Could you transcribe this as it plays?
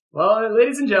Well,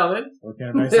 ladies and gentlemen, What kind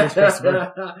of nice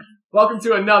Christopher? welcome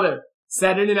to another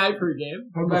Saturday night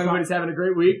pregame. Hope everybody's having a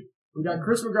great week. We got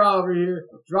Chris McGraw over here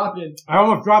dropping. I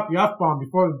almost dropped the F-bomb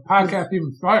before the podcast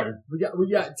even started. We got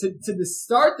to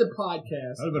start the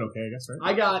podcast. That would have been okay, I guess, right?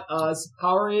 I got some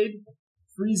Powerade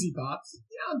Freezy Pops.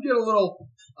 Yeah, I'll get a little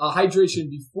hydration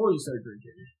before you start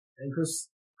drinking. And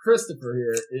Christopher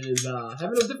here is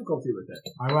having a difficulty with it.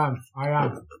 I am.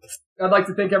 I'd like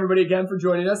to thank everybody again for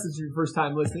joining us. This is your first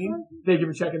time listening. Thank you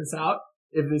for checking us out.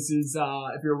 If this is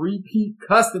if you're a repeat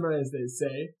customer, as they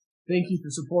say, thank you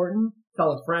for supporting.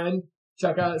 Tell a friend.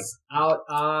 Check us out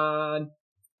on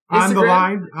Instagram. On the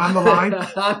line. On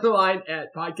the line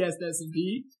at Podcast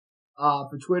S&P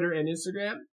for Twitter and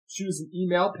Instagram. Shoot us an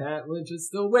email. Pat Lynch is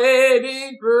still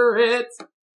waiting for it.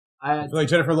 I feel like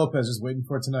Jennifer Lopez is waiting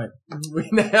for it tonight.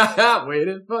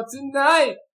 Waiting for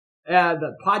tonight. And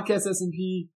the Podcast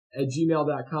S&P at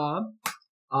gmail.com.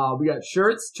 We got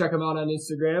shirts. Check them out on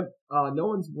Instagram.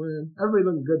 Everybody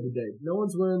looking good today. No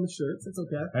one's wearing the shirts. It's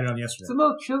okay. I did on yesterday. It's a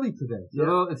little chilly today.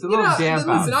 It's a little damp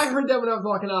out. Listen, out. I heard that when I was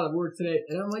walking out of work today,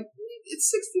 and I'm like, it's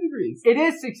 60 degrees. It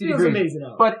is 60 It degrees. was amazing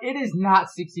out. But it is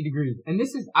not 60 degrees. And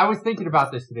I was thinking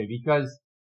about this today because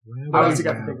I was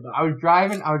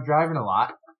driving a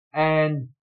lot, and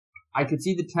I could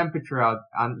see the temperature out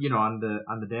on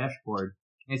the dashboard.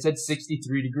 And it said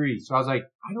 63 degrees. So I was like,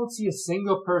 I don't see a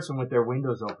single person with their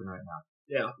windows open right now.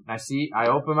 Yeah. I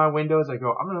open my windows, I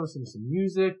go, I'm gonna listen to some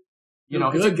music.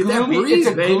 It's a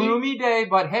gloomy day,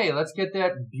 but hey, let's get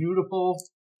that beautiful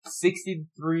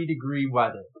 63 degree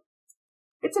weather.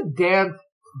 It's a damp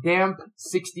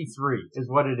 63 is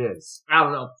what it is. I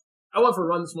don't know. I went for a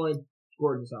run this morning.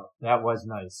 Gorgeous out. That was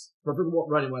nice. Perfect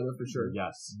running weather for sure.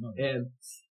 Yes. And,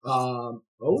 Patrick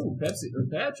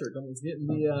almost getting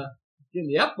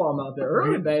the F-bomb out there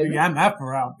early, baby. The MF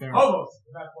out there. Almost.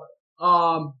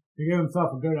 He gave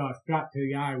himself a good shot to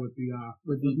the eye with the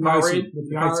Powerade. with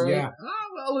the ice, yeah. Oh,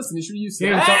 well, listen, you should use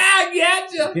Gave that.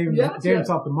 Gave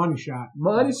himself the money shot.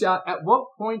 Money shot. At what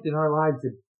point in our lives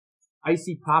did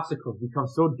icy popsicles become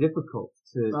so difficult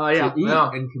to eat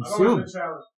and consume?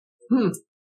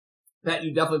 Pat,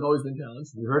 you definitely have always been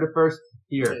challenged. You heard it first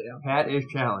here. Yeah. Pat is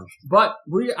challenged. But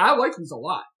I like these a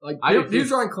lot. Like,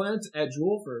 these are on clearance at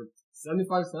Jewel for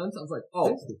 75 cents. I was like,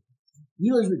 oh,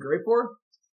 you know what it'd be great for?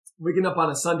 Waking up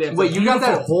on a Sunday. Wait, you got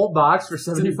that whole box for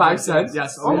 75 cents?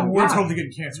 Yes. We're totally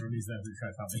getting cancer from these that you're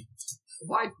trying to tell me.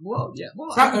 Why? Well, yeah.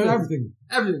 Well, Everything.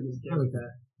 Everything is cancer.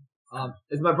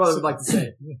 As my brother would like to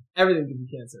say, everything can be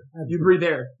cancer. You breathe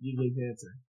air, you get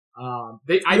cancer.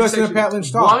 I listen to Pat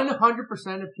Lynch talk.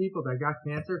 100% of people that got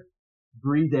cancer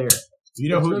breathe air. You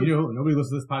know who? Nobody listens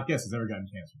to this podcast has ever gotten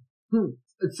cancer.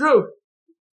 It's true.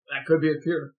 That could be a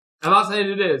cure. I'm not saying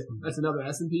it is. That's another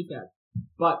S&P fact.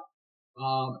 But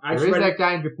there is that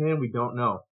guy in Japan we don't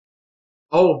know.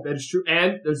 Oh, that is true.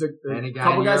 And there's a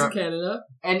couple guys in Canada.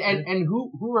 And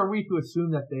who are we to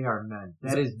assume that they are men?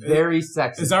 That is very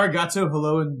sexy. Is Arigato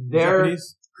hello in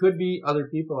Japanese? Could be other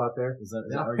people out there. Is that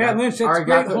Pat Lynch, that's a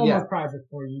great homework project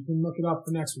for you. You can look it up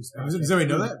for next week's podcast. Does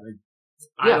anybody know that?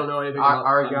 I don't know anything about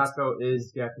Arigato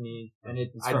is Japanese, and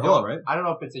it's hello, right? I don't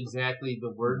know if it's exactly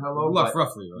the word hello.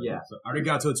 Roughly. Right? Yeah. So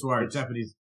Arigato to our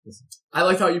Japanese. Listen. I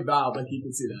like how you bowed, like he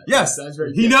can see that. Yes, that's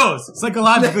very he knows.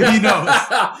 Psychologically, he knows.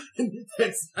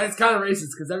 It's kind of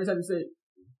racist because every time you say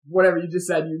whatever you just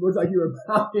said, you look like you were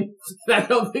bowing. And I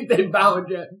don't think they bow in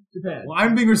Japan. Well,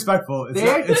 I'm being respectful.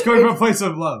 It's going from a place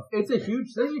of love. It's a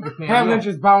huge thing in Japan. Pat Lynch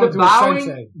is bowing to his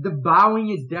sensei. The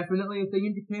bowing is definitely a thing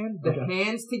in Japan. The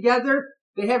hands together.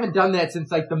 They haven't done that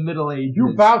since like the Middle Ages.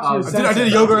 You bow to your sensei. I did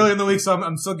a yoga earlier in the week, so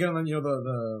I'm still getting on the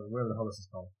whatever the hell this is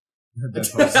called.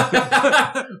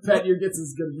 Pat, your gets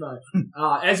as good as mine.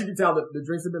 As you can tell, the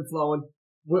drinks have been flowing.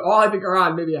 All I think are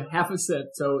on maybe a half a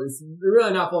sip, so it's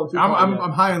really not flowing too far.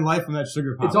 I'm high in life from that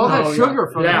sugar pop. It's all that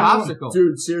sugar from the popsicle.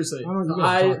 Dude, seriously.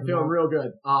 I feel real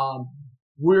good.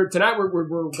 Tonight we're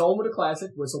going with a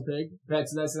classic, Whistle Pig.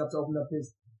 Pat's nice enough to open up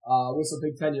his Whistle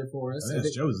Pig tenure for us. I think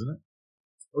it's Joe's, isn't it?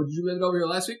 Or did you leave it over here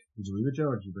last week? Did you leave it, Joe,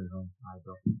 or did you bring it home? I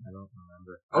don't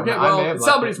remember. Okay, well, it's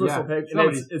somebody's Whistle Pig,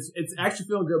 and it's actually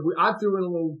feeling good. I threw in a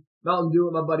little Mountain Dew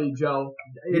with my buddy Joe.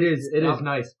 It is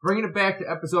nice. Bringing it back to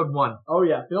episode 1. Oh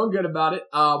yeah, feeling good about it.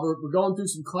 We're going through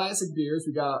some classic beers.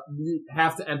 We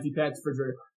have to empty Pat's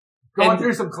refrigerator. Going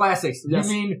through some classics. Yes.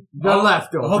 You mean the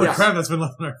leftovers? All the crap that's been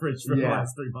left in our fridge for the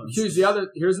last 3 months. Here's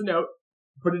the note.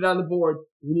 Put it on the board.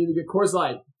 We need to get Coors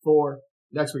Light for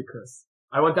next week, Chris.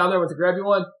 I went down there, went to grab you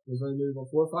one. There's only maybe about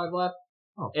 4 or 5 left.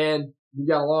 Oh. And we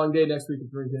got a long day next week of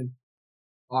drinking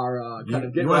our, kind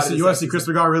of you want to see Chris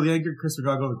McGraw really angry? Chris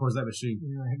McGraw go to the Coors Light machine.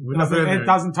 It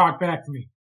doesn't talk back to me.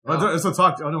 Well, it's not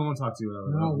talk to. I don't want to talk to you without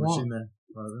no, the machine there.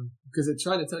 Because it's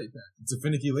trying to tell you that. It's a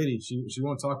finicky lady. She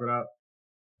won't talk without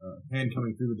hand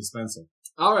coming through the dispenser.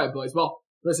 All right, boys. Well,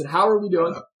 listen, how are we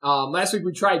doing? Last week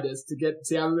we tried this to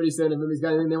see how everybody's doing. If anybody's got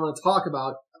anything they want to talk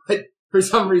about, but for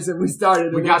some reason we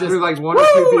started. We got through like one or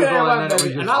two people, and then it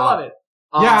was just I love it.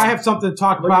 Yeah, I have something to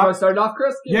talk about. You want to start off,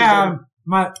 Chris? Yeah,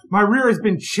 my rear has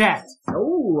been chapped.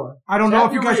 Oh, I don't know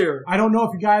if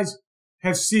you guys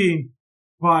have seen,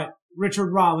 but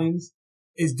Richard Rawlings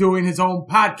is doing his own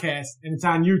podcast, and it's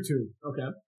on YouTube.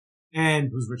 Okay. And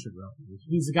who's Richard Rawlings?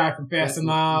 He's the guy from Fast and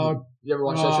Loud. You ever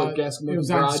watch that show? It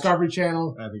was on Discovery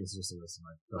Channel. I think it's just a listen.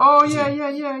 Oh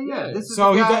yeah. This is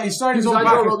so he started his own podcast.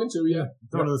 Joe Rogan too. Yeah.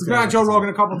 He's been on Joe Rogan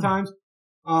a couple times.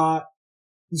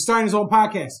 He's starting his own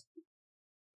podcast.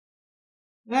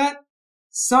 That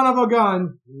son of a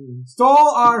gun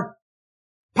stole our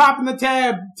popping the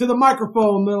tab to the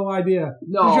microphone little idea.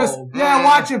 No.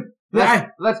 Watch him.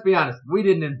 Let's be honest. We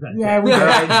didn't invent it. Yeah, we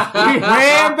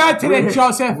invented it,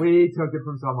 Joseph. We took it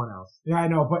from someone else. Yeah, I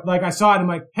know. But like I saw it, I'm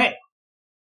like, hey,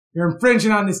 you're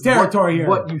infringing on this territory here.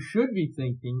 What you should be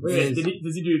thinking is...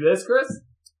 Does he do this, Chris?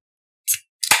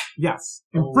 Yes.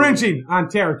 Infringing on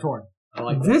territory. I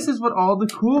like this is what all the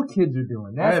cool kids are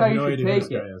doing. That's how you should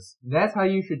take it. That's how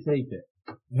you should take it.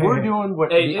 We're doing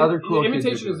what the other cool kids are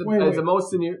doing. Imitation is the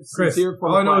most sincere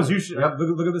form. All I know is you should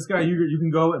look at this guy. You can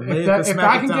go and lay if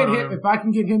I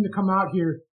can get him to come out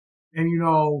here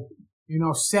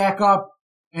and sack up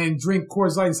and drink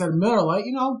Coors Light instead of Miller Lite,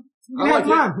 we can have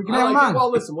him on. We can have him on.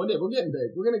 Well, listen, one day we're getting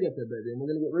big. We're gonna get there, baby, and we're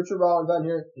gonna get Richard Rollins on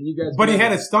here, and you guys. But he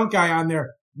had a stunt guy on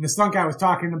there, and the stunt guy was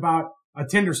talking about a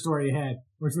Tinder story he had,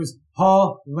 which was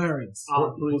hilarious.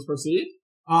 Please proceed.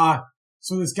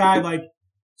 So this guy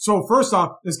so first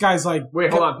off, this guy's like, wait,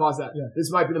 hold on, pause that. Yeah.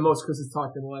 This might be the most Chris has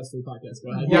talked in the last 3 podcasts.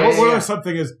 Go ahead. Yeah,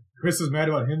 something is Chris was mad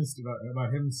about him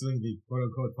stealing the quote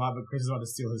unquote pot, but Chris is about to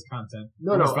steal his content.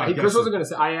 No, Chris wasn't going to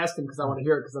say. I asked him because I want to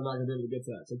hear it because I'm not going to be able to get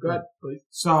to that. So go ahead, please.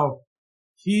 So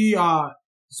he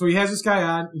has this guy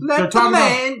on. Let the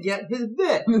man get his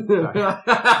bit.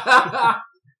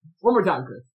 One more time,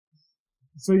 Chris.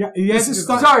 So he has this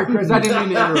stunt. Sorry, Chris, I didn't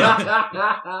mean to interrupt.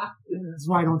 That's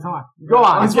why I don't talk. Go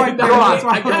on. That's why. Go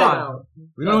on.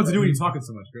 We don't know what to do when you're talking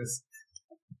so much, Chris.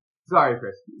 Sorry,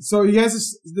 Chris. So he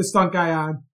has this stunt guy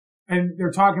on, and they're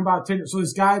talking about Tinder. So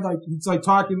this guy, he's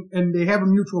talking, and they have a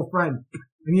mutual friend,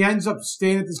 and he ends up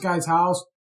staying at this guy's house,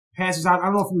 passes out. I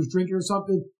don't know if he was drinking or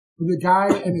something. But the guy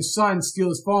and his son steal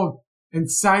his phone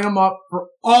and sign him up for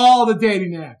all the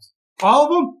dating apps. All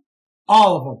of them.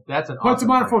 All of them. That's an puts him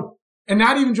on a phone. And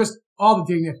not even just all the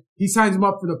dating apps. He signs them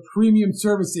up for the premium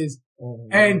services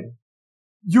and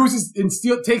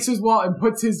takes his wallet and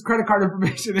puts his credit card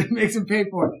information and makes him pay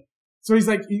for it. So he's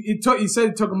like, he said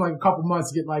it took him like a couple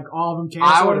months to get like all of them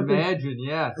canceled. I would imagine,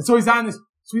 yeah. And so he's on this,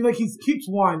 so he keeps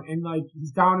one and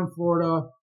he's down in Florida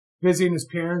visiting his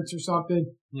parents or something.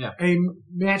 Yeah. And he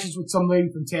matches with some lady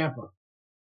from Tampa.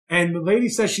 And the lady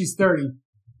says she's 30.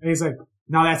 And he's like,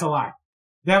 no, that's a lie.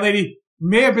 That lady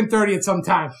may have been 30 at some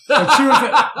time, but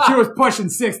she was pushing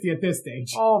 60 at this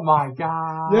stage. Oh my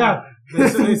God. Yeah. They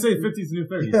say 50's the new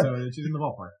 30, so she's in the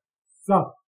ballpark.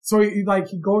 So he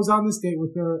goes on this date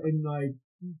with her and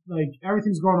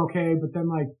everything's going okay, but then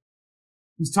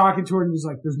he's talking to her and he's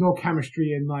like, there's no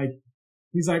chemistry and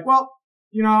he's like, well,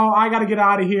 I gotta get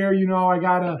out of here, I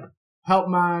gotta help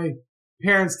my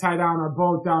parents tie down our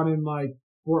boat down in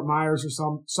Fort Myers or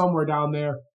somewhere down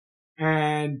there.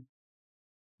 And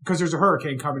because there's a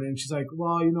hurricane coming in. She's like,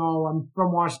 well, I'm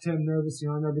from Washington, I'm nervous,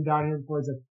 I've never been down here before.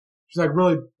 She's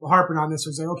really harping on this.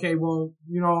 She's like, okay, well,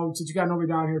 since you got nobody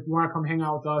down here, if you want to come hang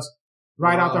out with us,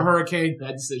 ride out the hurricane.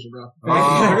 Bad decision, bro.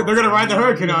 They're going to ride the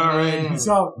hurricane out already.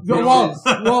 So,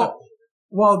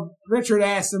 well, Richard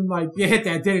asked him, you hit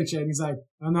that, didn't you? And he's like,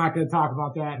 I'm not going to talk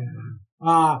about that.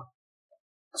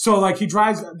 So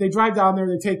they drive down there,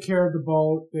 they take care of the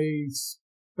boat, they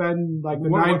spend the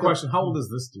night. One question, how old is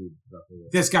this dude?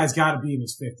 This guy's gotta be in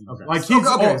his 50s. Okay. He's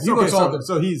old. He looks older.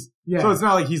 So it's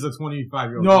not like he's a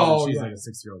 25-year-old. No. She's like a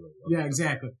 60-year-old. Yeah,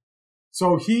 exactly.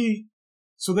 So she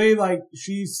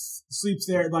sleeps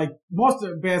there. Most of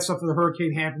the bad stuff of the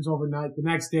hurricane happens overnight. The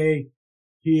next day,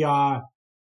 he's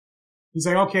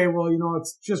like, okay, well,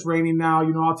 it's just raining now.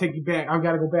 I'll take you back. I've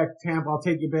got to go back to Tampa. I'll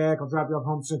take you back. I'll drop you off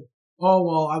home. She's like, oh,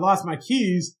 well, I lost my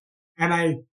keys and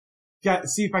I'll try to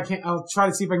see if I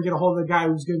can get a hold of the guy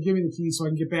who's going to give me the keys so I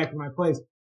can get back to my place.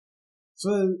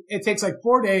 So it takes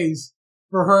 4 days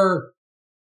for her.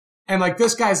 And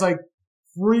this guy's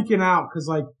freaking out because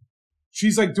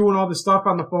she's doing all this stuff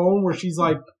on the phone where she's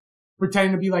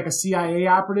pretending to be a CIA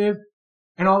operative.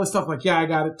 and all this stuff. Like, yeah, I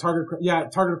got it. Target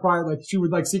acquired. Like, she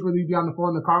would like secretly be on the phone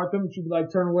in the car with him. She'd be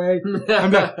like, turn away.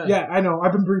 I'm like, yeah, I know.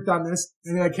 I've been briefed on this.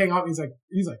 And he like came up. He's like,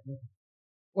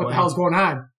 what the hell's going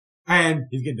on? And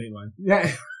he's getting dateline.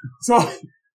 Yeah. So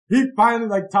he finally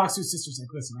like talks to his sister. He's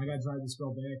like, listen, I gotta drive this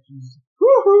girl back. She's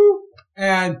woohoo.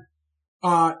 And,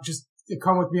 just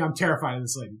come with me. I'm terrified of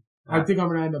this lady. I think I'm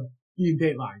gonna end up being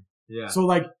dateline. Yeah. So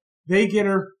like, they get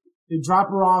her, they drop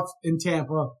her off in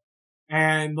Tampa,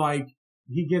 and like,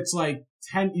 he gets like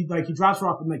he drops her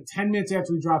off, and like 10 minutes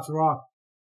after he drops her off,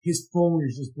 his phone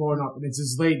is just blowing up, and it's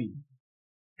his lady.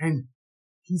 And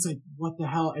he's like, what the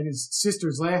hell? And his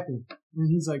sister's laughing. And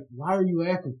he's like, why are you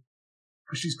laughing?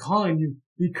 Because she's calling you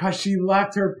because she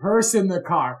left her purse in the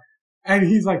car. And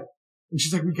he's like, and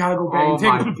she's like, we gotta go back and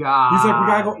take it. God. He's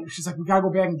like, she's like, we gotta go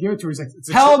back and give it to her. He's like,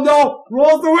 hell no!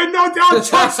 Rolls the window down,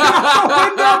 chucks it out the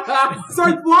window,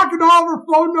 starts blocking all of her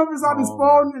phone numbers on his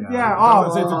phone. God. Yeah,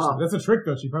 that's a trick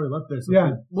though. She probably left there. So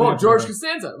yeah. Well, George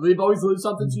Costanza, always leave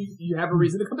something so you have a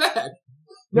reason to come back.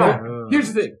 No, Yeah.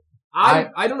 Here's the thing.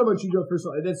 I don't know about you, Joe, first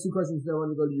of all. That's two questions that I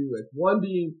want to go to you with. One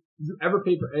being, did you ever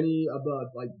pay for any of the,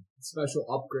 like, special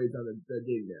upgrades on the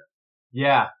dating app?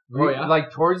 Yeah. Oh, yeah?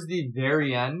 Like, towards the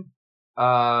very end,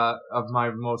 of my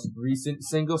most recent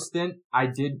single stint, I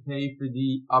did pay for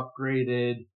the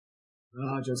upgraded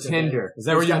Tinder. Is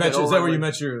that where you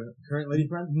met your current lady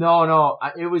friend? No.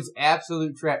 It was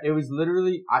absolute trap. It was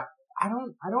literally, I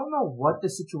don't know what the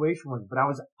situation was, but I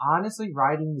was honestly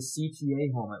riding the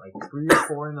CTA home at like 3 or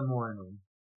 4 in the morning.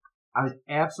 I was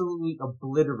absolutely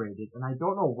obliterated, and I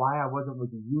don't know why I wasn't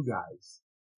with you guys.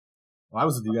 Well, I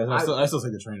was with you guys. I still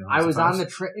take the train home. I was on the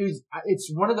train.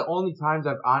 It's one of the only times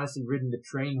I've honestly ridden the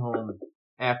train home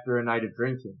after a night of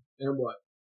drinking. And what?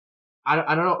 I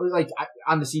don't know, like,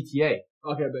 on the CTA.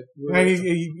 Okay, but...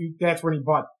 And that's when he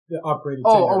bought the upgraded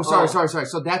Tinder. Sorry.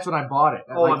 So that's when I bought it.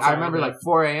 Oh, I remember like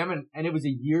 4 a.m. and it was a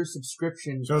year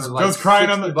subscription. Joe's like crying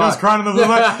on the blue light. I'm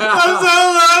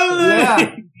so lonely.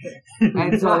 Yeah.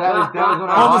 And so that was when I Oh,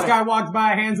 bought this guy walks by,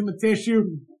 hands him a tissue.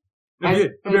 I'll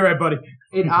be right, buddy.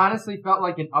 It honestly felt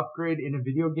like an upgrade in a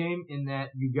video game in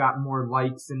that you got more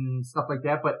likes and stuff like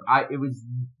that, but it was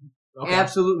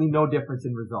absolutely no difference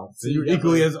in results. So you're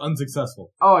equally as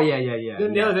unsuccessful. Oh, yeah.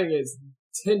 Then the other thing is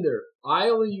Tinder. I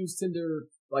only used Tinder,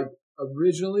 like,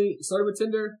 originally started with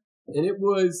Tinder, and it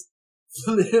was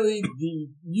literally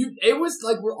it was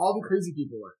like where all the crazy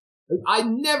people were. Like, I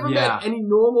never met any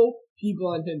normal people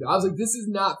on Tinder. I was like, this is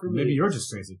not for me. Maybe you're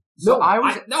just crazy. So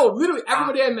literally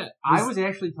everybody I met. I was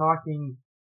actually talking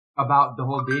about the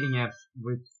whole dating apps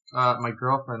with my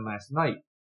girlfriend last night,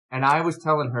 and I was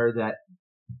telling her that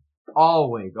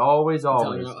always.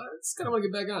 It's kind of want to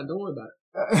get back on. Don't worry about it.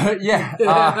 Yeah.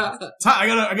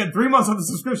 I got 3 months on the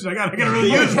subscription. I got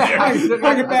really use it.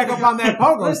 I get back up on that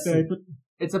pogo stick.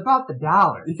 It's about the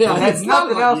dollar. Yeah, it has it's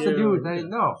nothing not else to do with that.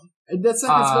 No. And that's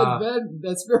like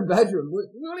that spare bedroom. We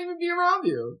won't even be around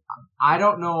you. I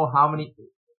don't know how many.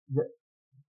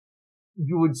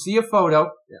 You would see a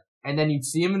photo, and then you'd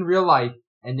see them in real life,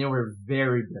 and they were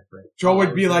very different. Joe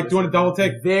would be like doing a double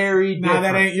take. Very different.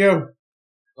 Nah, that ain't you.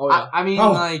 Oh, yeah. I mean,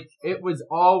 like, it was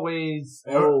always.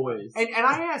 Always. And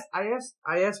I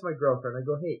asked my girlfriend, I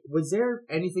go, hey, was there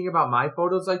anything about my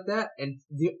photos like that? And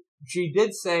she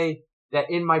did say that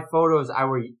in my photos, I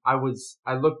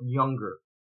looked younger.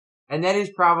 And that is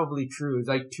probably true. It's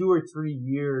like 2 or 3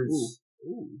 years.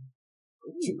 Ooh.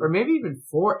 Or maybe even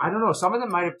 4. I don't know. Some of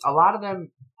them a lot of them,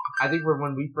 I think were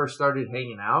when we first started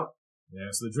hanging out.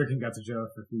 Yeah, so the drinking got to Joe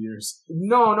for a few years.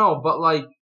 No, but like,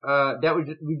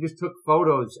 we just took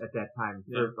photos at that time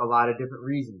for a lot of different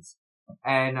reasons.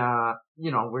 And,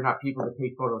 we're not people that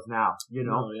take photos now,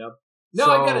 Oh, yeah.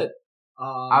 No, I get it.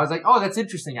 I was like, oh, that's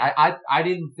interesting. I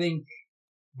didn't think,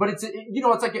 but it's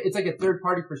like a third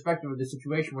party perspective of the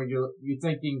situation where you're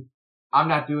thinking, I'm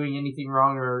not doing anything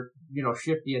wrong or,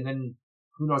 shifty. And then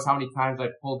who knows how many times I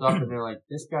pulled up and they're like,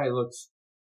 this guy looks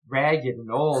ragged and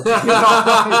old. So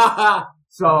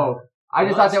I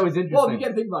just thought that was interesting. Well, you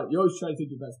gotta think about it. You always try to take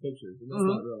your best pictures, and that's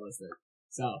not realistic.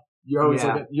 So you're always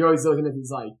looking at these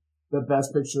like the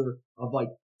best picture of like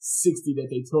 60 that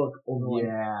they took over like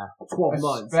 12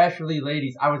 months. Especially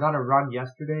ladies. I was on a run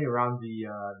yesterday around the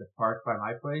park by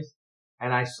my place,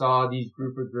 and I saw these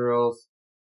group of girls.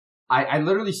 I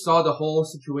literally saw the whole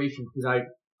situation because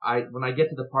when I get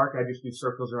to the park, I just do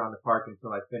circles around the park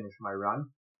until I finish my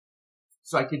run.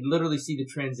 So I could literally see the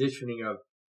transitioning of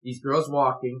these girls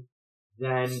walking,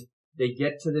 then they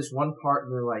get to this one part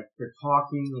and they're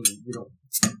talking and,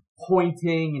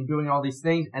 pointing and doing all these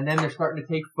things, and then they're starting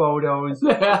to take photos,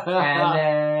 and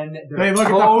then They they're look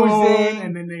at the posing. phone,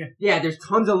 and then they. Yeah, there's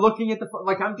tons of looking at the phone.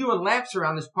 Like, I'm doing laps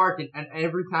around this park, and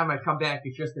every time I come back,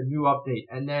 it's just a new update.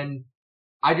 And then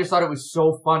I just thought it was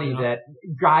so funny that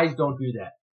guys don't do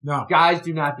that. No. Guys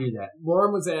do not do that.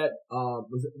 Lauren was at,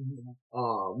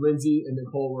 Lindsay and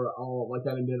Nicole were all like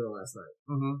having dinner last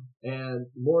night. Mm-hmm. And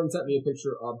Lauren sent me a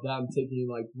picture of them taking,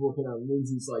 like, working on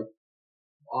Lindsay's, like,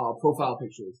 profile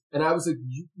pictures. And I was like,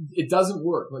 it doesn't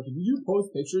work. Like, if you post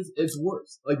pictures, it's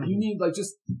worse. Like, you need, like,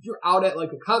 just, if you're out at, like,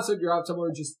 a concert, you're out somewhere,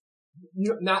 just,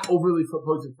 you're not overly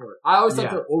posing for it. I always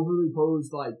thought they're overly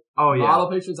posed, like, model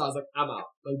pictures. I was like, I'm out.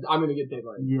 Like, I'm gonna get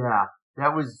daylight. Yeah,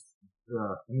 that was,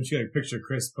 I'm just gonna picture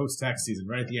Chris post-tax season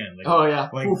right at the end. Like, oh, yeah.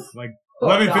 Like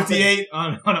 11:58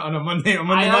 on a Monday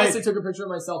night. I honestly took a picture of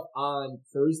myself on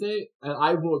Thursday, and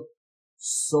I looked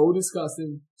so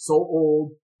disgusting, so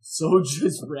old, so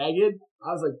just ragged.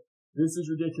 I was like, this is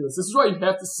ridiculous. This is why you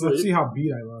have to sleep. Let's see how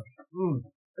beat I look.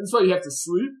 This is why you have to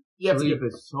sleep. You have sleep to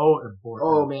is so important.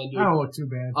 Oh, man, dude. I don't look too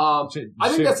bad. I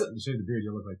think that's you shave the beard,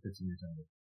 you look like 15 years younger.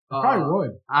 Probably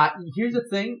would. Here's the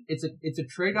thing. It's a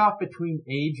trade-off between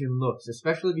age and looks,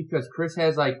 especially because Chris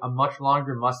has like a much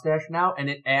longer mustache now, and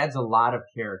it adds a lot of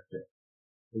character.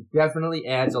 It definitely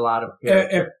adds a lot of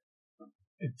character.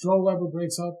 If Joe ever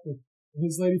breaks up with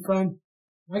his lady friend,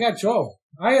 I got Joe.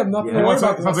 I have nothing to He worry wants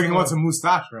about. sounds like he wants a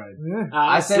mustache ride. Yeah.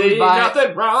 I say see we buy-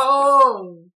 nothing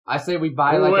wrong I say we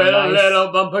buy like with a nice.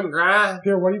 little bump and grind.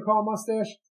 Here, what do you call a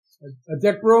mustache? A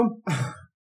dick broom?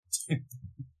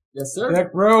 Yes, sir.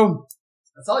 Dick broom.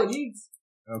 That's all he needs.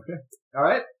 Okay. All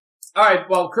right.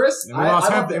 Well, Chris, And we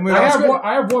lost half. And we lost.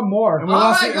 I have one more. And we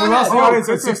lost. Alright, And we go lost the ahead. audience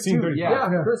at Chris has 16:30. two,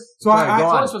 yeah. Chris. So Sorry, I go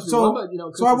on. It's only supposed to be one, but, you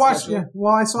know, So I Chris is watched, special.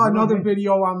 well, I saw another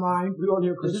video online. We don't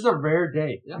hear Chris. This is a rare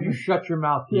day. Yeah. You shut your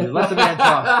mouth, Peter. Let the man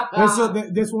talk.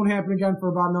 This won't happen again for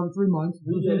about another 3 months.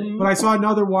 Mhm. But I saw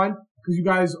another one, because you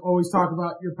guys always talk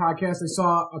about your podcast. I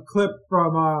saw a clip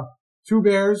from, Two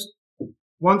Bears,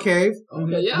 One Cave,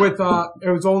 Okay, yeah. with, it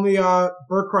was only,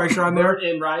 Bert Kreischer on there. Bert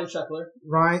and Ryan Sheckler.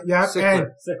 Ryan, yeah, and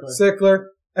Sickler. Sickler.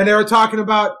 And they were talking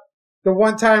about the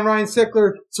one time Ryan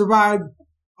Sickler survived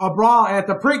a brawl at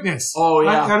the Preakness. Oh,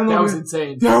 yeah. I don't know that if was you-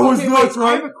 insane. That was Okay, nuts, wait, I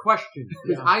right? have a question.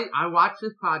 Because Yeah. I watched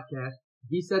this podcast.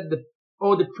 He said the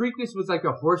Preakness was like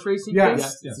a horse racing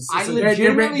Yes. thing. Yes. I So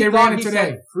legitimately they thought ran he it said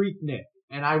today. Freaknik.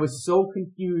 And I was so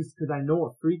confused because I know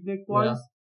what Freaknik was. Yeah.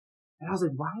 And I was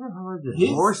like, why the hell are there His-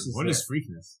 horses What there? is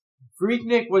freakness?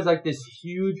 Freaknik was like this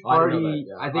huge I didn't know party. that,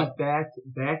 yeah. I think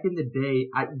back in the day,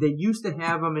 they used to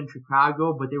have them in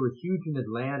Chicago, but they were huge in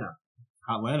Atlanta.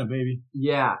 Atlanta, baby.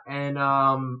 Yeah, and it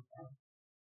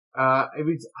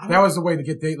was. That was the way to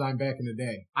get Dateline back in the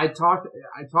day. I talked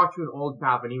to an old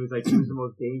cop, and he was like, "It was the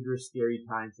most dangerous, scary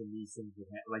times when these things would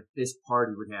happen. Like this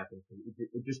party would happen.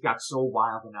 It just got so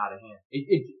wild and out of hand.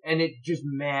 It just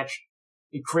matched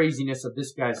the craziness of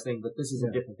this guy's thing, but this is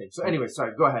a different thing. So anyway,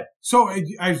 sorry, go ahead. So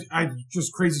I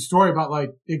just crazy story about like,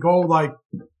 they go like,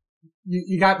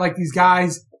 you got like these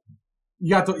guys,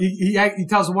 you got he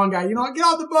tells the one guy, you know, get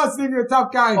off the bus, then you're a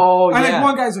tough guy. Oh, and yeah. then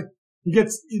one guy's like,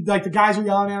 the guys are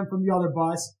yelling at him from the other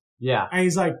bus. Yeah. And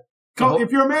he's like,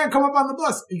 if you're a man, come up on the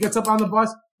bus. He gets up on the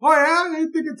bus. Oh yeah,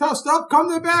 you think you're tough stuff? Come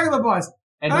to the back of the bus.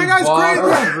 And that he guy's crazy.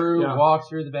 walks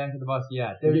through the back of the bus.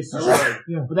 Yeah.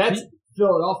 Yeah. But that's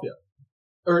Philadelphia.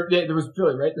 Or there was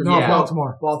Philly, right? No, Yeah.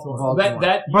 Baltimore. Baltimore. Baltimore.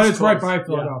 That But East it's right Coast, by yeah.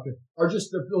 Philadelphia. Or just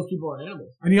those people are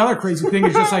animals. And the other crazy thing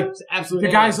is just like, It's absolutely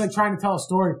the guy's animals. like trying to tell a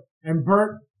story, and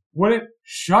Bert wouldn't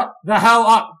shut the hell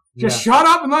up. Just shut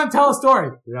up and let him tell a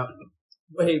story. Yep.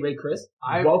 Hey, Chris.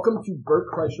 Welcome to Bert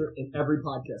Kreischer in every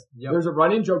podcast. Yep. There's a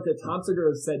running joke that Tom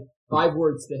Segura said 5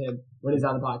 words to him when he's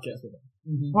on the podcast with him.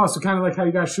 Mm-hmm. Oh, so kind of like how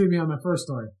you guys treat me on my first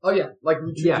story. Oh yeah, like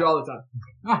we treat you all the time.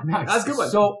 Ah, nice. That's a good one.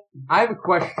 So I have a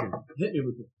question. Hit me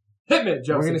with it. Hit me,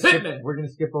 Joseph. Hit me. We're gonna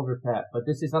skip over Pat, but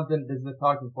this is a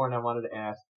talking point I wanted to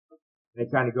ask. And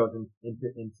it kind of goes into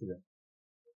it.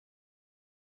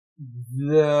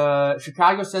 The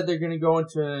Chicago said they're gonna go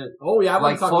into Oh yeah, I want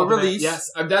like to talk full about release. The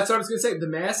mask. Yes, that's what I was gonna say. The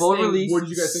mask. full thing, release. What did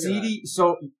you guys think of that? CD.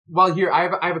 So here I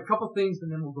have a couple things,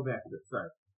 and then we'll go back to it. Sorry.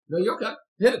 No, you're okay.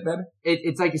 Hit it, baby.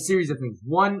 It's like a series of things.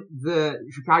 One, the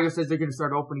Chicago says they're going to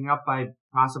start opening up by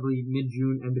possibly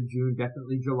mid-June, end of June,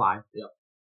 definitely July. Yep.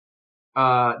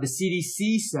 The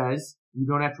CDC says you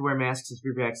don't have to wear masks if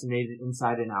you're vaccinated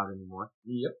inside and out anymore.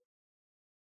 Yep.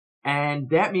 And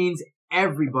that means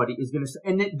everybody is going to,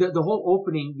 and the whole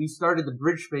opening, we started the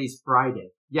bridge phase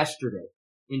yesterday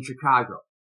in Chicago.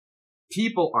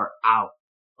 People are out.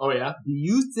 Oh yeah. Do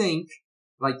you think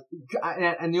Like,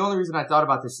 and the only reason I thought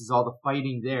about this is all the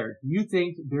fighting there. Do you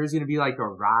think there's going to be like a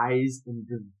rise in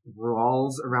the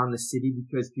brawls around the city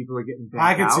because people are getting back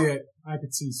I could out? see it. I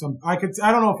could see some. I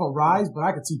don't know if a rise, but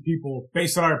I could see people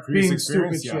Based on our previous being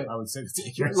experience, stupid yeah, shit. I would say it's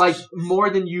ridiculous. Like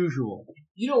more than usual.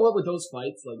 You know what? With those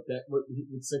fights, like that, what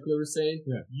Sickler was saying,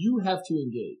 Yeah. you have to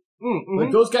engage. Mm-hmm.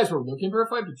 Like those guys were looking for a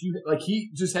fight, but he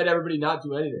just had everybody not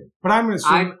do anything. But I'm going to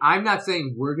assume. I'm not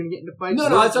saying we're going to get into fights. No,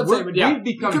 that's what I'm saying, but yeah, We've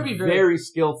become it could be very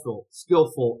skillful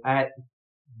at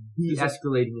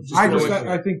de-escalating the I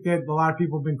situation. think that a lot of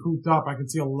people have been cooped up. I can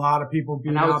see a lot of people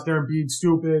being And I was- out there and being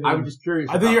stupid. I and- was just curious.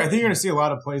 I think about you're going to see a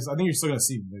lot of places. I think you're still going to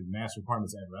see the mask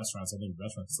requirements at restaurants. I think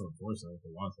restaurants still enforce it if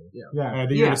they want to. yeah. And I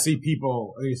think you're going to see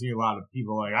people. I think you're going to see a lot of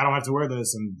people like, I don't have to wear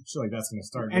this, and shit like that's going to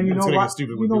start. And you it's know gonna why? get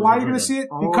stupid You when know people why are you're going to drinking.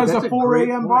 see it? Because that's the a 4 great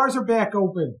a.m. point. bars are back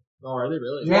open. Oh, are they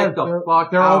really? Get the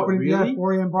fuck they're out, opening. really? Yeah,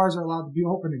 4 a.m. bars are allowed to be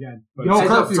open again. But No it's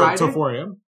curfew. Friday? till 4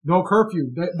 a.m. No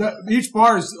curfew. Each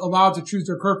bar is allowed to choose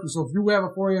their curfew. So if you have a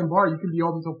 4 a.m. bar, you can be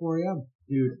open till 4 a.m.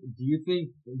 Dude, do you think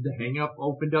the Hang Up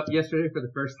opened up yesterday for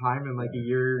the first time in like a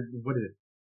year? What is it?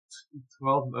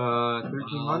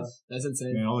 13 months? That's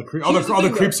insane. Man, all the Here's the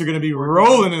thing, creeps are going to be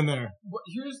rolling in there. But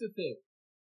here's the thing.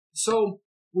 So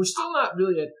we're still not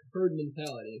really at herd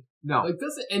mentality. No. Like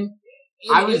doesn't and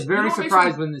I was very you know what makes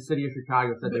surprised me- when the city of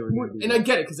Chicago said they were going to do And that. I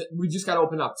get it because we just got to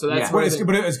open up. So that's Yeah. what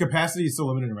But is capacity still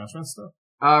limited in restaurants still?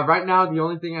 Right now, the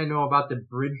only thing I know about the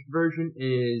bridged version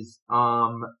is,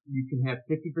 you can have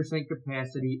 50%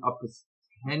 capacity up to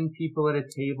 10 people at a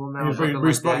table now. You're something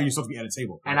like supposed to that. be at a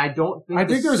table. And I don't think I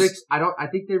think I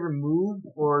think they removed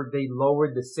or they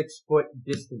lowered the 6-foot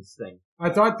distance thing.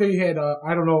 I thought they had,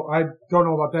 I don't know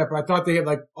about that, but I thought they had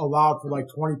like allowed for like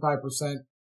 25%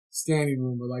 standing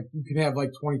room or like you can have like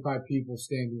 25 people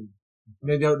standing.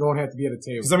 They don't have to be at a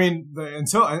table. Because I mean,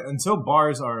 until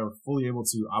bars are fully able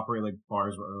to operate like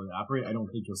bars were early to operate, I don't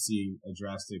think you'll see a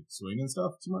drastic swing and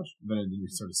stuff too much. Then you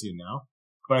start to see it now.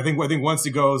 But I think once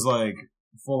it goes like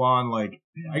full on, like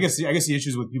I guess the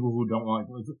issues with people who don't want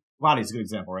Lottie's a good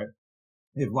example, right?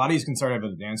 If Lottie's can start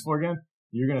having a dance floor again,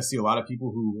 you're gonna see a lot of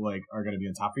people who like are gonna be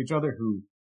on top of each other who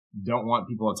don't want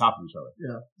people on top of each other.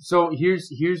 Yeah. So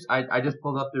here's I just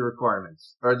pulled up the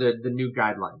requirements or the new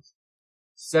guidelines.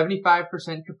 75%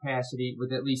 capacity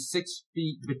with at least 6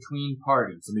 feet between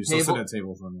parties. So you still sit at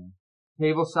tables on there.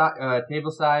 Table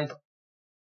size,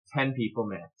 10 people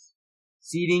max.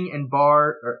 Seating at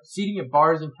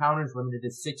bars and counters limited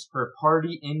to 6 per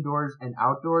party, indoors and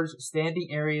outdoors. Standing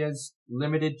areas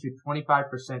limited to 25%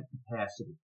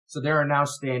 capacity. So there are now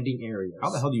standing areas. How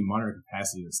the hell do you monitor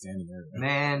capacity of a standing area?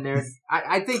 Man,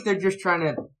 I think they're just trying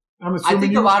to. I'm I assuming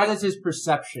think a lot of this is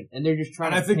perception, and they're just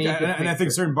trying And to. I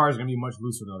think certain bars are gonna be much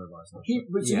looser than other bars. But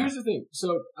so Yeah. here's the thing.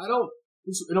 So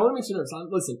it only makes me nervous.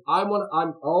 Listen,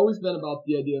 I'm always been about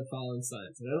the idea of following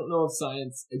science, and I don't know if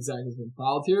science exactly has been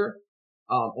followed here.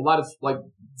 A lot of like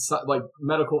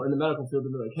medical in the medical field,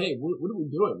 they'll be like, "Hey, what are we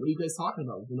doing? What are you guys talking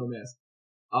about with the no mask?"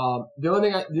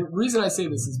 The reason I say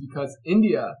this is because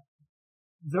India,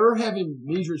 they're having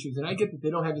major issues, and I get that they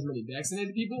don't have as many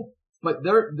vaccinated people, but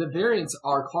the variants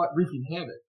are wreaking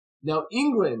havoc. Now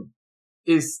England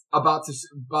is about to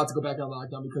go back on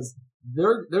lockdown because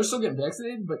they're still getting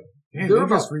vaccinated, but Damn, they're they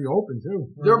about just reopened too.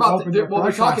 they're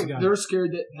talking. They're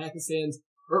scared that Pakistan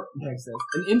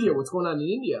and India. What's going on in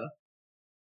India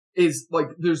is like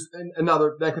there's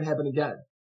another that could happen again,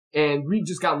 and we've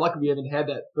just gotten lucky. We haven't had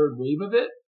that third wave of it,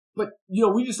 but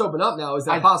we just open up now. Is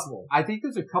that possible? I think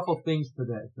there's a couple things for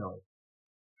that though.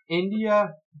 India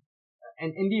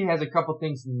has a couple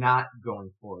things not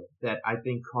going for it that I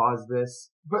think caused this.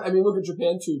 But I mean, look at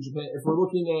Japan too. Japan, if we're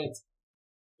looking at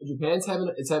Japan's having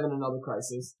another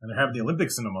crisis. And they're having the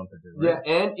Olympics in a month or two, right?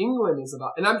 Yeah, and England is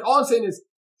about. And all I'm saying is,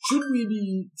 should we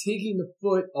be taking the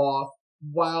foot off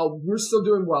while we're still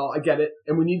doing well? I get it,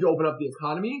 and we need to open up the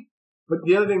economy. But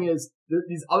the other thing is,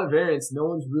 these other variants, no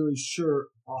one's really 100%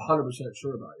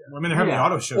 sure about yet. I mean, they're having the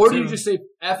auto show. Or do you just say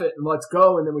F it and let's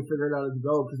go, and then we figure it out as we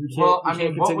go because we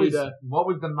can't. What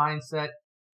was the mindset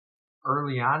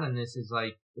early on in this? Is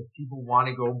like if people want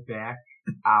to go back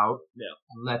out,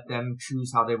 let them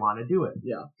choose how they want to do it.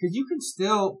 Yeah, because you can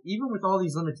still, even with all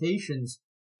these limitations,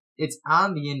 it's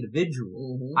on the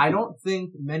individual. Mm-hmm. I don't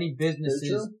think many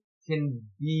businesses can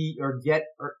be or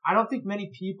I don't think many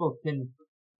people can,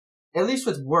 at least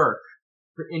with work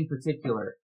in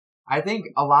particular. I think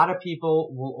a lot of people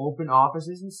will open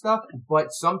offices and stuff, but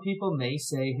some people may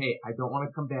say, hey, I don't want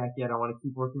to come back yet. I want to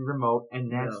keep working remote.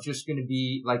 And that's just going to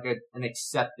be like an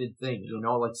accepted thing,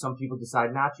 like some people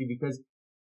decide not to because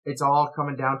it's all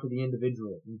coming down to the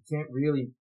individual. You can't really,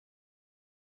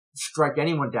 strike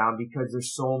anyone down because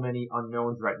there's so many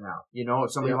unknowns right now. You know,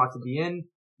 if somebody wants to be in,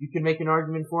 you can make an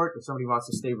argument for it. If somebody wants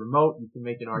to stay remote, you can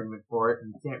make an argument for it.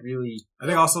 And you can't really. I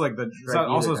think also like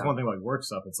also one thing like work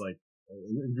stuff. It's like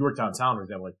if you work downtown, for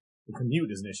example, like the commute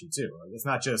is an issue too. Like, it's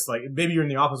not just like maybe you're in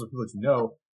the office with people that you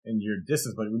know and you're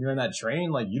distant, but when you're in that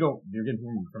train, like you're getting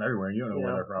people from everywhere and you don't know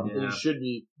where they're from. Yeah. It should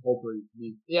be hopefully.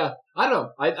 I don't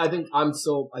know. I think I'm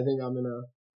gonna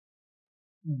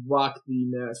rock the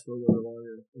mask for a little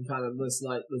longer and kind of let's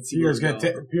see. Pierre's gonna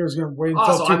wait until.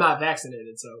 Also, I'm not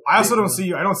vaccinated, so I also don't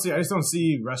see. I just don't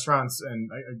see restaurants and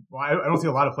I don't see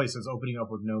a lot of places opening up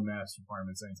with no mask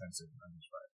requirements anytime soon.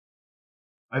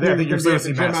 I think you're going to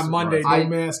see masks on Monday. No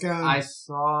mask on. I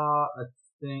saw a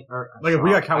thing, like if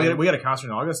we had a concert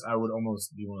in August, I would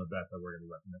almost be willing to bet that we're going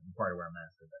to be required to wear a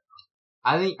mask.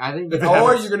 I think.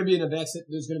 Or you're going to be in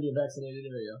there's going to be a vaccinated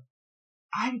area.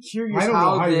 I'm curious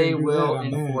how they will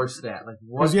enforce that. Like,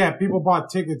 because people bought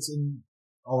tickets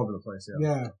all over the place.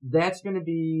 Yeah. That's going to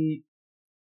be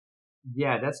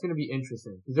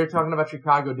interesting because they're talking about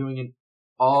Chicago doing an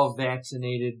all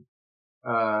vaccinated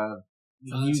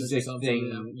music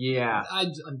thing. Yeah.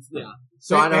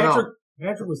 So I don't know.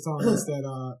 Patrick was telling us that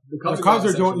the Cubs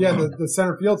are doing. The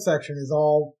center field section is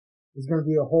going to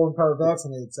be a whole entire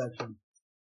vaccinated section.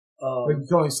 But you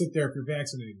can only sit there if you're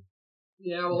vaccinated.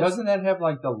 Yeah, well, doesn't that have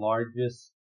like the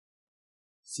largest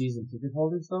season ticket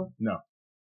holders though? No.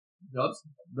 Dubs?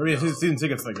 I mean, season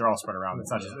tickets, like, they're all spread around. It's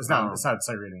not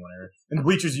segregating one area. And the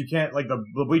bleachers, you can't, like, the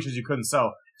bleachers you couldn't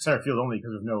sell center field only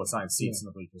because there's no assigned seats in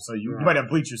the bleachers. So you might have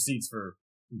bleacher seats for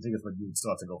tickets, but you would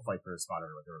still have to go fight for a spot or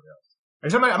like everybody else.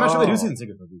 Actually, I'm not sure they do season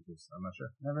tickets for bleachers. I'm not sure.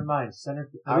 Never mind. Center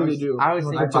field. I think they do. I was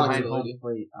thinking behind home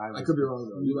plate. I could be wrong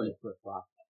though. You're right. Flip-flop.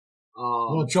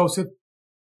 Well, Joseph,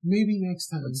 maybe next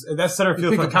time. That's center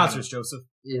field for concerts, Joseph.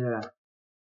 Yeah.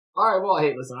 All right. Well,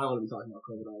 hey, listen. I don't want to be talking about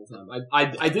COVID all the time.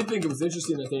 I did think it was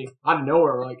interesting that they out of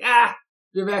nowhere were like,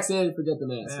 you're vaccinated, forget the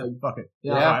mask. Yeah, fuck it.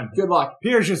 Yeah. Good luck.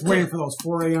 Pierre's just waiting for those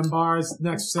 4 a.m. bars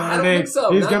next Saturday. I don't think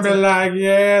so. He's gonna be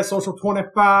like, social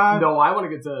 25. No, I want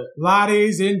to get to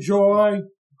Laddies, enjoy.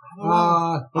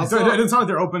 It doesn't sound like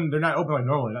they're open. They're not open like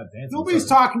normal. They're not dancing. Nobody's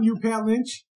talking to you, Pat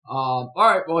Lynch. All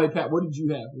right. Well, hey, Pat, what did you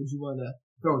have? What did you want to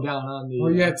throw down on the? Oh,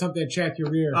 you had something that checked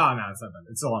your ear. Oh, no, it's not that.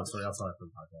 It's a long story. I'll tell it for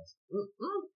the podcast.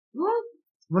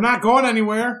 We're not going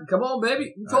anywhere. Come on,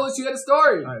 baby. You told us you had a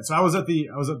story. All right. So I went to like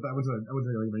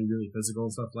my yearly physical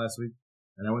and stuff last week,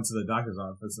 and I went to the doctor's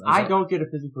office. I don't get a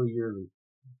physical yearly.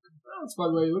 That's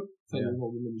probably why you look.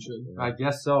 You should. I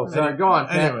guess so. Sorry, go on.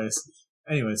 Pat.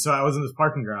 Anyways, so I was in this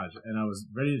parking garage and I was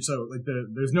ready to show, like,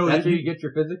 there's no... That's where you get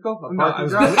your physical? I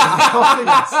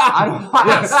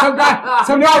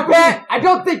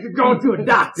don't think you're going to a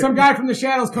doctor. Some guy from the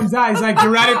shadows comes out. He's like, you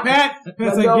ready, Pat?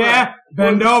 Pat's like, yeah,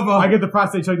 bend over. I get the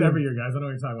prostate checked every year, guys. I know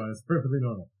what you're talking about. It's perfectly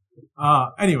normal.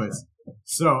 Anyways.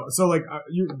 So like,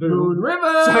 Moon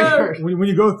River! So when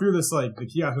you go through this, like, the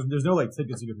kiosk, there's no, like,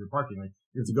 tickets you get for your parking. Like,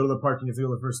 you have to go to the parking, you have to go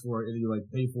to the first floor, and you, like,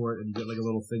 pay for it, and you get, like, a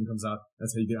little thing comes out.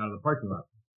 That's how you get out of the parking lot.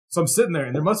 So I'm sitting there,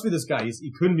 and there must be this guy.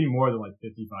 He couldn't be more than, like,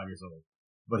 55 years old.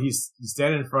 But he's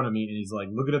standing in front of me, and he's, like,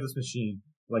 looking at this machine,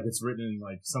 like, it's written in,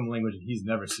 like, some language he's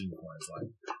never seen before in his life.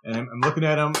 And I'm looking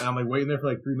at him, and I'm, like, waiting there for,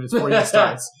 like, 3 minutes before he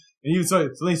starts. And so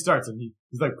he starts, and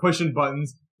he's, like, pushing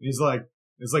buttons, and he's, like,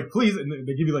 it's like, please, and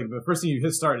they give you, like, the first thing you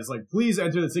hit start is like, please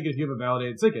enter the ticket if you have a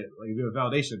validated ticket. Like, if you have a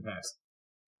validation pass.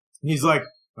 And he's like,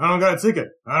 I don't got a ticket.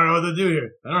 I don't know what to do here.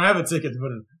 I don't have a ticket to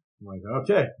put in. I'm like,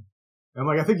 okay. And I'm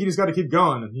like, I think you just gotta keep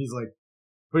going. And he's like,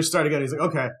 push start again. He's like,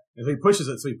 okay. And so he pushes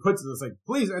it. So he puts it, it's like,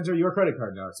 please enter your credit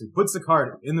card now. So he puts the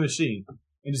card in the machine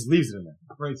and just leaves it in there.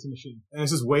 Breaks the machine. And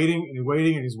it's just waiting and he's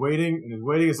waiting and he's waiting and he's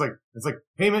waiting. It's like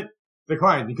payment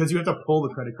declined because you have to pull the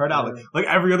credit card out like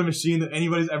every other machine that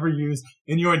anybody's ever used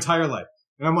in your entire life.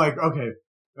 And I'm like, okay.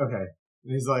 And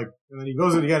he's like, and then he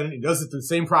goes in again and he does it through the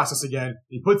same process again.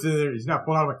 He puts it in there. He's not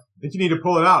pulling out. I'm like, I think you need to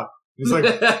pull it out. He's like,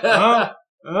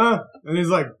 and he's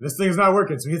like, this thing's not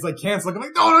working. So he's like, cancel. I'm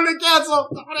like, don't let it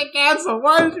cancel.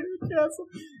 Why did you cancel?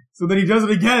 So then he does it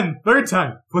again, third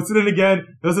time, puts it in again,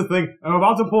 does the thing. I'm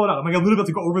about to pull it out. I'm like, I'm literally about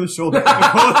to go over the shoulder and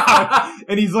pull it out.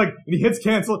 And he's like, and he hits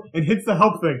cancel and hits the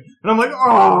help thing. And I'm like,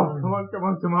 oh,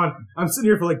 come on. I'm sitting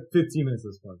here for like 15 minutes at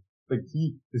this point. Like,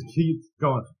 he just keeps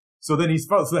going. So then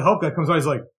so the help guy comes on, he's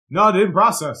like, no, it didn't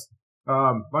process.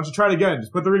 Why don't you try it again?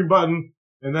 Just put the ring button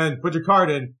and then put your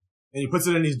card in. And he puts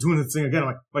it in and he's doing this thing again.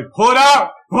 I'm like, pull it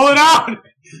out!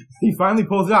 He finally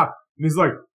pulls it out. And he's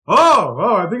like,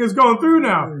 oh, I think it's going through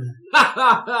now.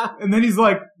 And then he's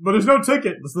like, but there's no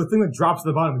ticket. It's the thing that drops to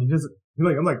the bottom and he does it.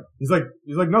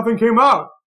 He's like, nothing came out.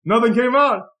 Nothing came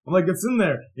out. I'm like, it's in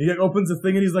there. He like opens the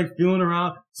thing and he's like feeling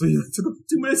around. So he took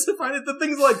 2 minutes to find it. The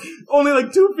thing's like only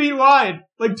like 2 feet wide.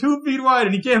 Like 2 feet wide,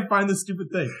 and he can't find this stupid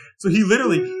thing. So he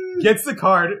literally gets the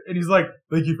card and he's like,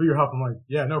 thank you for your help. I'm like,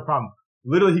 yeah, no problem.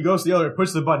 Literally, he goes to the elevator,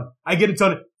 pushes the button. I get it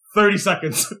done 30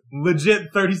 seconds.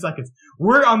 Legit 30 seconds.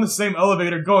 We're on the same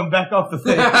elevator going back off the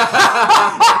thing.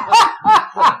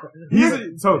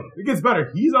 So it gets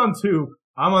better. He's on 2.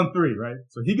 I'm on 3, right?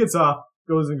 So he gets off,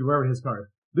 goes into wherever his car.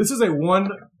 This is a 1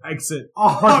 exit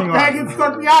parking lot. Pat gets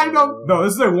stuck behind him. No,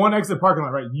 this is a 1 exit parking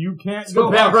lot, right? You can't go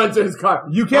Pat up. runs to his car.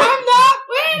 You can't. I'm not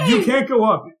waiting! You can't go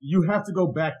up. You have to go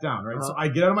back down, right? So I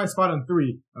get out of my spot on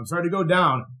 3. I'm starting to go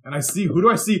down, and I see, who do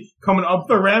I see coming up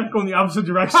the ramp going the opposite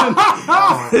direction?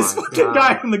 This fucking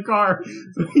guy in the car.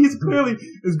 So he's clearly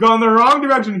is going the wrong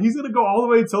direction. He's gonna go all the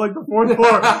way to like the 4th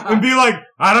floor and be like,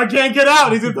 I can't get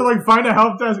out. He's gonna like find a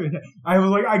help desk. I was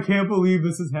like, I can't believe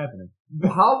this is happening.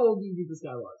 How old do you think this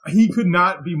guy was? He could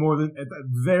not be more than, at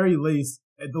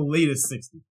the latest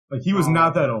 60. Like, he was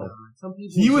not that old.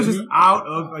 He was just out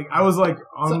of, like, I was like,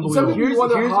 unbelievable. Some people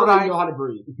wonder how they know how to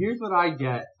breathe. Here's what I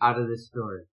get out of this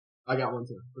story. I got one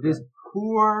too. Okay. This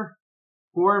poor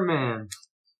man,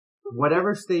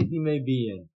 whatever state he may be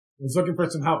in, was looking for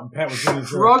some help, and Pat was really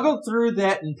struggled through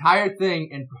that entire thing,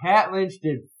 and Pat Lynch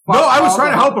did. No, I was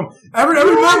trying to help him. Every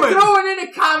moment. Throwing in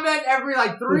a comment every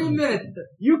like 3 minutes.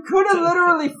 You could have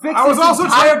literally fixed I was this also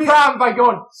entire trying to problem by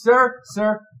going, sir.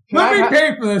 Let me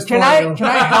pay for this. Can I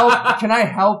help? Can I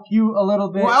help you a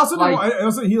little bit? Well, I also like, I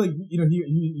also he like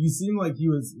he seemed like he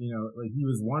was like he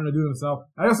was wanting to do it himself.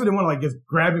 I also didn't want to like just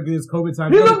grab him because it's COVID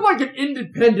time. He looked like an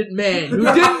independent man who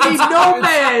didn't need no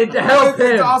man to help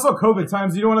him. It's also COVID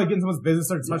times. You don't want to get in someone's business,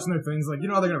 start touching their things. Like you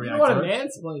know how they're gonna react. You want to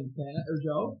mansplain, Pat or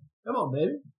Joe? Come on,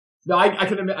 baby. No, I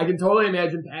can totally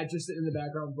imagine Pat just sitting in the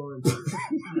background going.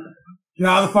 Get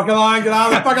out of the fucking line! Get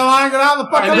out of the fucking line! Get out of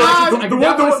the fucking line! I can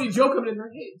definitely see Joe coming in there.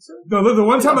 Hey, sir. The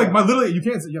one time, like, literally, you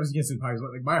can't see the podcast,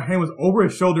 like, my hand was over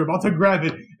his shoulder, about to grab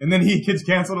it, and then he kids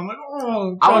canceled. I'm like,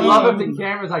 oh. I would love if the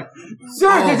camera's like,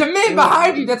 sir, there's a man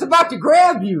behind you that's about to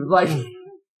grab you. Like,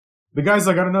 the guy's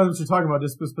like, I don't know what you're talking about.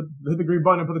 Just hit the green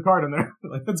button and put the card in there.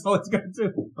 Like, that's all it's got to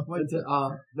do. I'm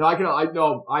like,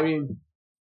 I mean,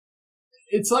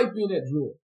 it's like being at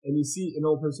Jewel. And you see an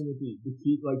old person with the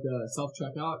key, like the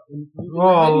self-checkout. And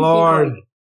Lord. Like,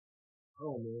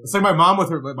 oh, man. It's like my mom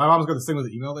with her, my mom's got this thing with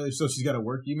the email, so she's got a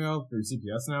work email through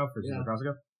CPS now for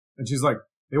Nebraska. And she's like,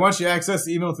 they want you to access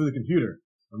the email through the computer.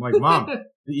 I'm like, Mom,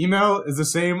 the email is the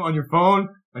same on your phone,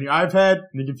 on your iPad,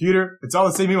 on your computer. It's all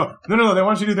the same email. No, they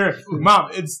want you to do their,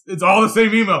 Mom, it's all the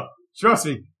same email. Trust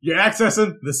me, you're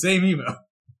accessing the same email.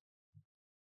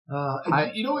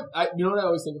 You know what I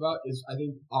always think about is I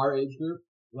think our age group,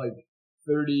 like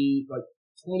 30, like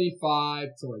 25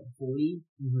 to like 40,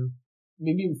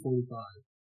 maybe even 45,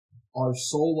 are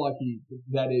so lucky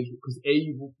that age because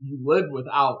you live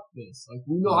without this. Like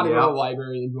we know how to go to the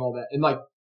library and do all that, and like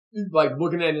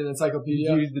looking at an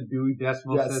encyclopedia, use the Dewey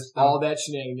Decimal System, all that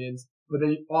shenanigans. But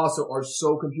they also are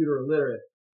so computer illiterate,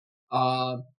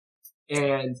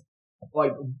 and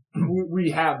like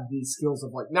we have these skills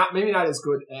of like maybe not as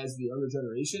good as the younger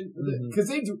generation because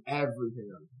they do everything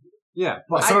on. Yeah,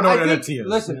 but I don't know what NFT is.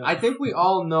 Listen, I think we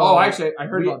all know. Oh, actually, I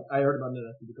heard about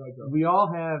NFT. We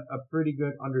all have a pretty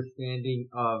good understanding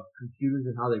of computers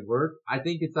and how they work. I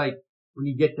think it's like when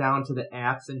you get down to the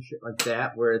apps and shit like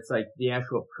that, where it's like the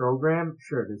actual program.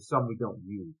 Sure, there's some we don't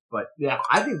use, but yeah,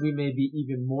 I think we may be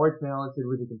even more talented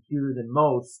with a computer than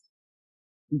most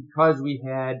because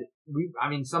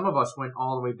some of us went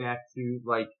all the way back to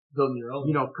like building your own,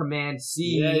 Command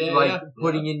C,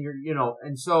 putting in your,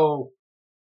 and so.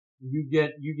 You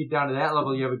get down to that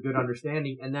level, you have a good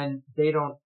understanding, and then they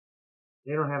don't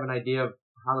have an idea of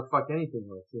how the fuck anything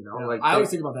works, Yeah, like I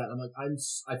always think about that. I'm like,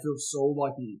 I feel so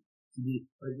lucky to be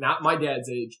like not my dad's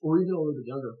age or even a little bit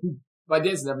younger. My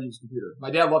dad's never used a computer. My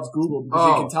dad loves Google because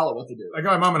you can tell it what to do. I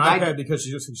got my mom an iPad because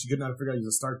she could not figure out how to use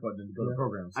the start button to go to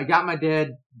programs. I got my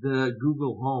dad the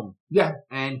Google Home. Yeah,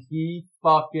 and he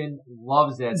fucking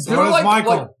loves that. So does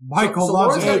Michael. Michael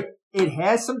loves it. It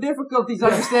has some difficulties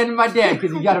understanding my dad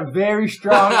because he's got a very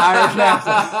strong Irish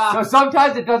accent. So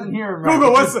sometimes it doesn't hear him right.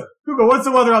 Google, what's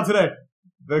the weather out today?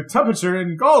 The temperature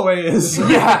in Galway is.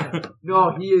 Yeah.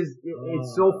 No, he is.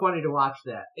 It's so funny to watch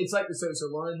that. It's like so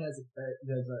Lauren has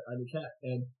a cat,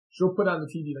 and she'll put on the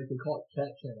TV like they call it Cat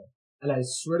Channel, and I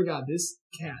swear to God, this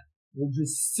cat will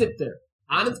just sit there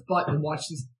on its butt and watch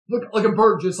this. Look like a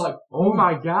bird, just like, oh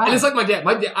my God. And it's like my dad.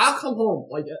 I'll come home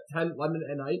like at 10, 11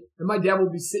 at night, and my dad will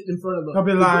be sitting in front of He'll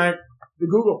be like, the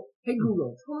Google. Hey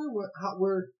Google, tell me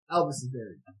where Elvis is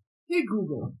buried. Hey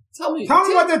Google, tell me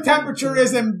what the temperature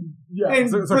is in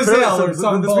Brazil or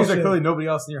something. This means that clearly nobody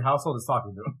else in your household is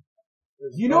talking to him.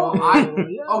 You know,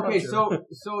 if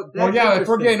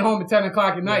we're getting home at 10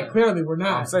 o'clock at night, clearly we're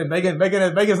not. I'm saying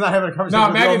Megan's not having a conversation.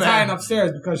 No, Megan's hiding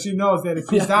upstairs because she knows that if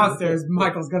she's downstairs,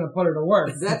 Michael's gonna put her to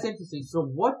work. That's interesting. So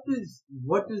what does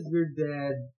your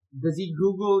dad, does he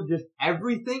Google just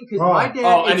everything? Cause my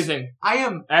dad anything. I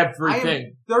am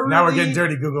everything. Now we're getting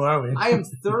dirty Google, aren't we? I am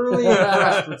thoroughly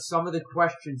impressed with some of the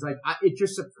questions. Like, it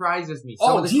just surprises me.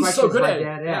 Some of the questions my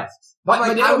dad asks. But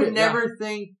I would never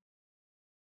think,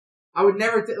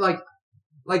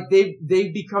 like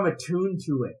they've become attuned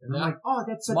to it. And I'm like, oh,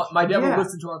 that's such... My dad will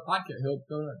listen to our podcast. He'll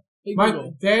go to... Hey, my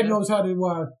dad knows how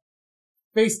to,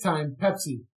 FaceTime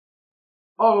Pepsi.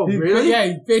 Oh, really? Yeah,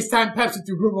 he FaceTime Pepsi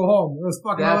through Google Home. It was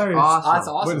fucking hilarious. Awesome. That's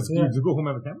awesome. Wait, does Google Home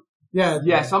have a camera?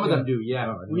 Yeah, some of them do,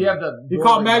 yeah. We have he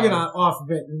called Megan off of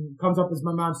it and comes up as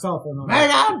my mom's telephone.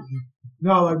 Megan!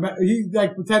 No, he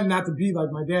pretending not to be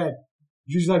like my dad.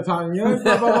 She's like talking,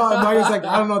 blah, blah, blah. And Megan's like,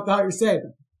 I don't know what the hell you're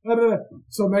saying.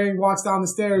 So Megan walks down the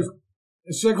stairs.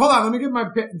 And she's like, hold on, let me get my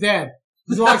dad.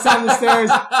 She walks down the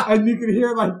stairs and you can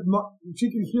hear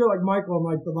Michael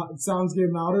and the sound's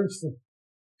getting louder.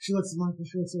 She looks at Michael,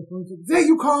 she looks at her phone. She's like, is that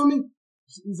you calling me?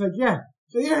 He's like, yeah.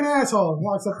 So you're an asshole. And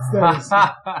walks up the stairs.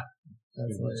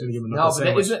 No,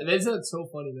 but isn't it so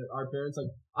funny that our parents,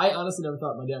 I honestly never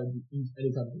thought my dad would use any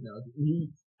type of technology.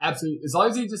 He absolutely, as long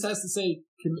as he just has to say,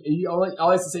 all he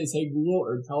has to say is, hey Google,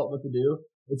 or tell it what to do.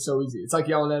 It's so easy. It's like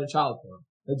yelling at a child for him.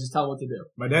 They just tell him what to do.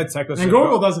 My dad's text message. And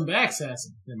Google doesn't access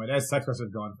him. Yeah, my dad's text message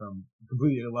has gone from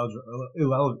completely illegible.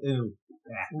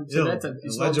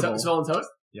 Spelling toast?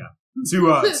 Yeah.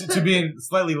 To being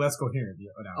slightly less coherent.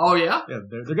 Now. Oh, yeah? Yeah,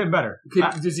 they're getting better.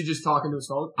 Does he just talk into his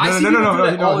phone? No,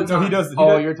 he does.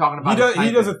 You're talking about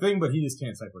he does a thing, but he just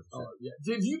can't type what oh, yeah.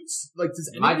 Did you,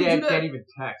 does my dad can't even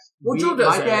text. Well, Joe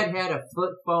does my dad had a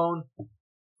flip phone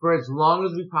for as long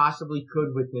as we possibly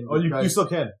could with him. Oh, you still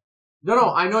can?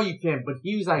 No, I know you can, but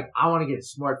he was like, I want to get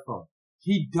a smartphone.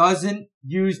 He doesn't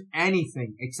use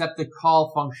anything except the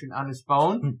call function on his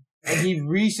phone. And he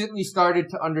recently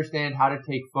started to understand how to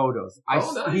take photos.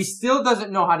 Nice. He still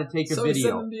doesn't know how to take a video.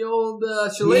 So sending the old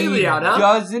shillelagh out, huh? He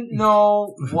doesn't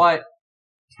know what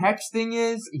texting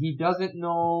is. He doesn't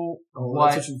know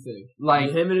what, that's what you think.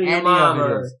 Like, him and your mom of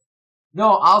it is.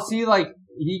 No, I'll see,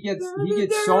 he gets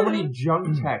so many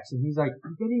junk texts, and he's like,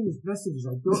 I'm getting these messages,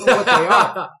 I don't know what they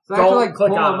are. So I have to click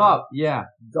pull on them up. Yeah.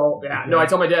 No, I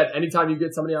tell my dad, anytime you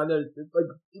get somebody on there,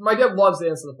 my dad loves to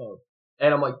answer the phone.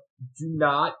 And I'm like, do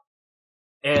not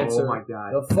answer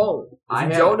the phone.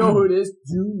 If you don't know who it is,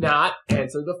 do not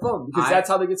answer the phone. Because that's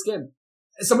how they get scammed.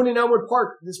 Somebody in Elmwood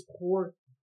Park, this poor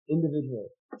individual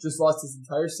just lost his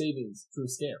entire savings to a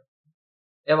scam.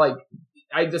 And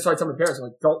I just started telling my parents, I'm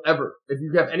like, don't ever. If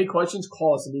you have any questions,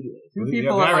 call us immediately.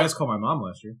 IRS called my mom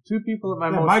last year. Two people at my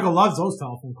Michael loves those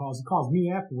telephone calls. He calls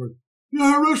me afterward.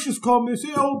 Yeah, IRS just called me and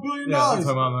said, $1 billion. Yeah,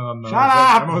 my mom. Shut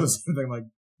up! My mom was the same thing,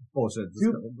 bullshit.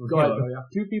 Go ahead.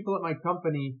 Two people at my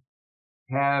company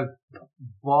have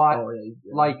bought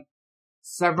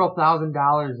several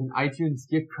 $1,000s in iTunes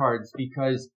gift cards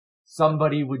because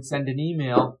somebody would send an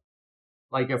email,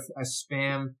 like a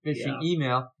spam phishing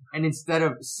email, and instead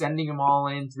of sending them all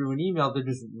in through an email, they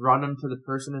just run them to the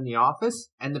person in the office,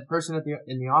 and the person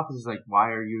in the office is like, why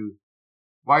are you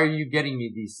getting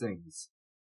me these things?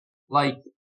 And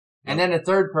then a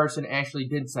third person actually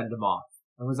did send them off.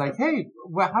 I was like, hey,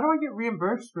 how do I get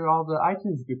reimbursed for all the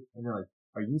iTunes gift? And they're like,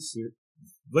 are you serious?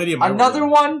 Lady, Another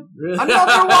one. Same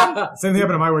thing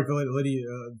happened at my work. Lady,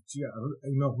 she got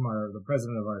an email from the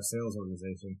president of our sales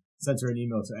organization. Sent her an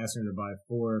email to ask her to buy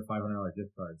 4 $500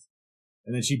 gift cards,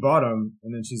 and then she bought them.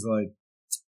 And then she's like,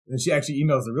 and she actually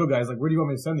emails the real guy. He's like, where do you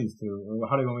want me to send these to? Or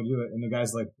how do you want me to do it? And the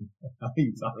guy's like, how are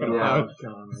you talking about?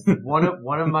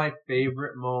 One of my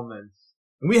favorite moments.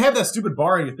 And we have that stupid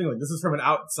bar in your thing. This is from an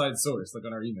outside source,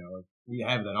 on our email. We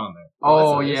have that on there.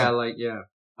 Oh, yeah,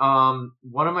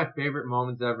 one of my favorite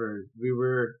moments ever.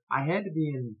 I had to be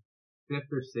in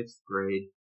 5th or 6th grade,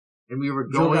 and we were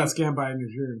going. Joe got scammed by a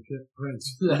Nigerian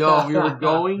prince. No, we were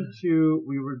going to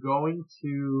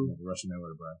the Russian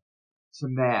network, bro. To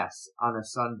mass on a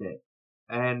Sunday,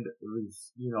 and it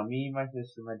was me, my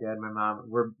sister, my dad, my mom.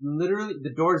 We're literally the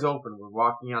door's open. We're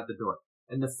walking out the door,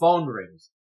 and the phone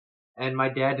rings. And my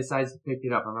dad decides to pick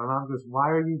it up. And my mom goes, why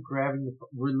are you grabbing the phone?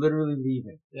 We're literally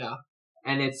leaving. Yeah.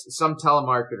 And it's some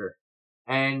telemarketer.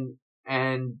 And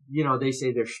they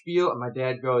say their spiel. And my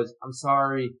dad goes, I'm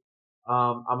sorry.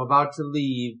 I'm about to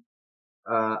leave.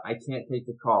 I can't take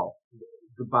the call.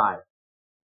 Goodbye.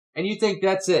 And you think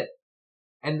that's it.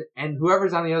 And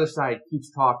whoever's on the other side keeps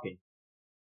talking.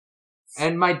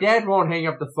 And my dad won't hang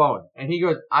up the phone. And he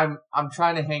goes, I'm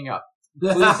trying to hang up.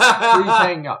 Please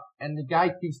hang up. And the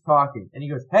guy keeps talking. And he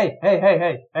goes, hey,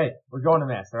 we're going to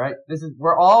mass, alright?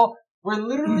 We're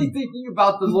literally thinking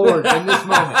about the Lord in this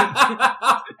moment.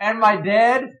 And my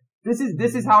dad, this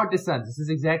is how it descends. This is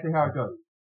exactly how it goes.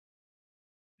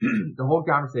 The whole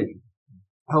conversation.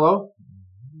 Hello?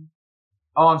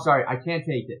 Oh, I'm sorry. I can't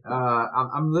take it.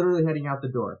 I'm literally heading out the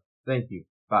door. Thank you.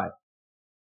 Bye.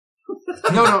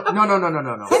 No.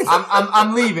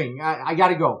 I'm leaving. I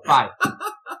gotta go. Bye.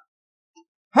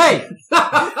 Hey!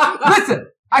 Listen!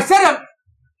 I said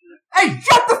hey,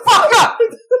 shut the fuck up!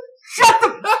 Shut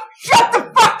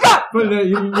the fuck up! But,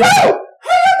 Hey, on the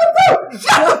phone!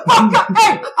 Shut the fuck up!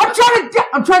 Hey,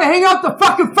 I'm trying to hang out the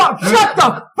fucking phone. Shut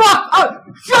the fuck up!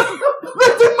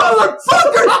 Listen,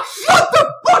 motherfucker! Shut the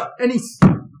fuck! And he's,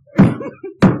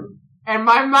 and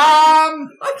my mom,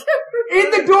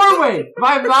 in the doorway,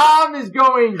 my mom is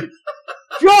going,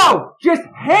 Joe, just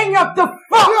hang up the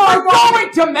phone. We're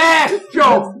going to mass,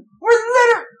 Joe.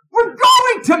 We're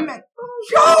going to mass.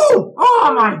 Joe!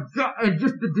 Oh my God.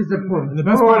 Just the disappointment. And the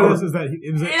best part of this is that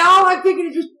and all I'm thinking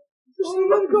is just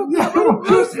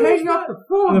hang up the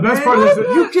phone. And the best part is that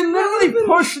you can literally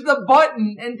push the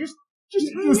button and just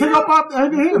hang up.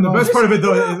 And the best part of it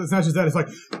though, it's not just that. It's like,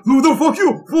 who the fuck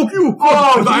you?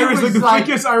 Oh, the Irish, like the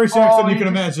fakest Irish accent you can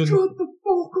imagine. Shut the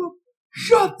fuck up.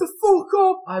 Shut the fuck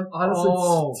up. I'm honestly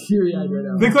teary-eyed right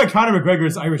now. Think like Conor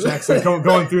McGregor's Irish accent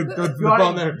going through the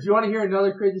phone there. Do you want to hear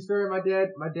another crazy story of my dad?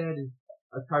 My dad is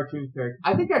a cartoon character.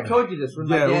 I think I told you this when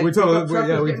my dad we told you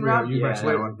mentioned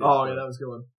that one. Oh, yeah, that was a good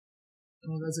one.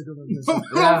 Oh, that's a good one. Yeah.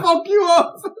 Fuck you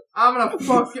up. I'm gonna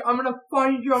fuck you. I'm gonna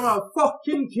find you. I'm gonna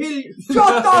fucking kill you. Shut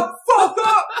the fuck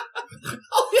up.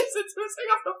 Oh, yes, it's hang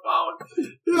up the phone.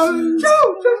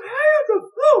 Joe, just hang up the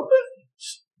phone.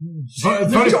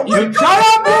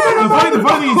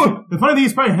 The funny thing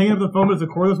he's probably hanging up the phone, but it's a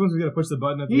cordless one, so he's gotta push the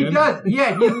button at the end. He does.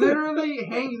 Yeah, he literally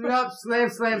hangs it up, slam.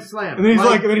 And then he's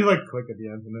like, click at the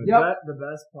end. And then, Yep. The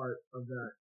best part of that.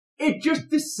 It just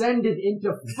descended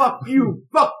into fuck you,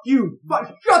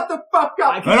 shut the fuck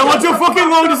up. I don't want your fucking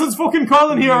long distance fucking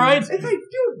calling here, alright? It's like,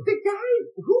 dude, the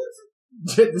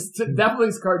guy This definitely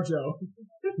is Card Joe.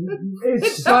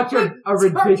 it's such a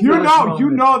ridiculous You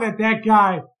moment. know that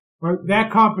guy or that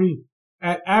company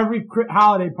at every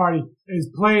holiday party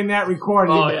is playing that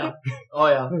recording. Oh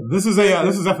yeah. This is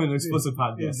definitely an explicit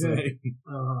podcast today.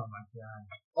 Oh my God.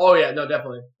 Oh yeah, no,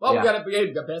 definitely. Well, Yeah.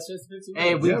 we got past just 15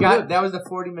 Hey, minutes. that was the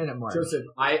 40-minute mark. Joseph,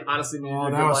 I honestly needed a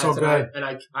good that was laugh so tonight, good.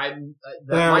 and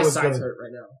That my was sides good. hurt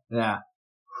right now.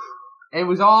 Yeah. It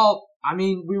was all, I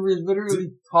mean, we were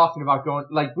literally talking about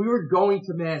we were going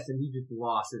to mass and he just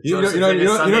lost it. You know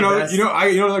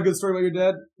another good story about your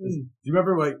dad? Do you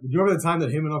remember the time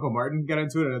that him and Uncle Martin got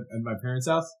into it at my parents'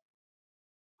 house?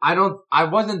 I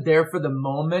wasn't there for the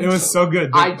moment. It was so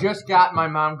good. I just got my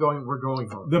mom going, we're going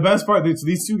home. The best part, so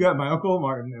these two guys, my Uncle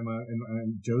Martin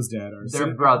and Joe's dad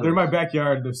They're brothers. They're in my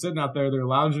backyard. They're sitting out there. They're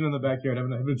lounging in the backyard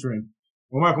having a drink.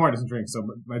 Well, my Uncle Martin doesn't drink, so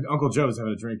my Uncle Joe's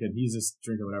having a drink and he's just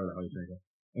drinking whatever the hell he's drinking.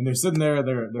 And they're sitting there.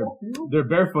 They're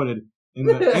barefooted in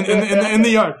the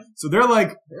yard. So they're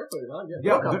like,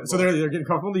 so they're getting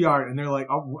comfortable in the yard, and they're like,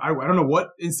 I don't know what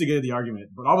instigated the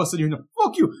argument, but all of a sudden you're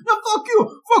fuck you,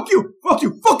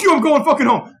 I'm going fucking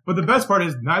home. But the best part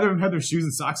is neither of them had their shoes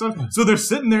and socks on, so they're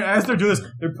sitting there as they're doing this.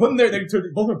 They're putting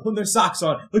both are putting their socks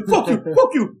on, like fuck you,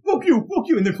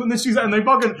 and they're putting their shoes on, and they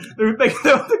fucking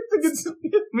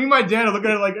me and my dad are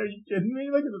looking at it like, are you kidding me?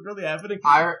 Like, is it really happening?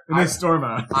 And they storm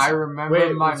out. I remember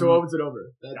so what was it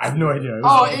over? I have no idea.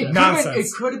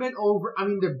 It could have been over. I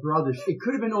mean, they're brothers. It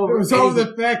could have been over. It was over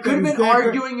the fact could have that been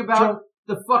arguing about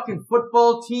the fucking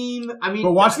football team. I mean,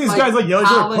 but watching these guys yell at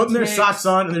each other, putting their politics. socks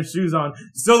on and their shoes on,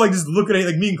 still just looking at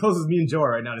it, me and close as me and Joe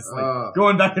are right now, just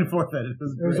going back and forth at it.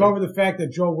 It was over the fact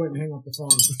that Joe wouldn't hang up the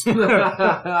phone.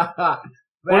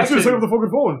 Why don't you just hang up the fucking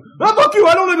phone? Ah, fuck you!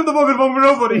 I don't hang up the fucking phone for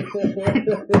nobody.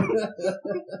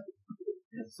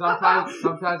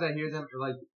 Sometimes I hear them,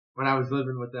 like, when I was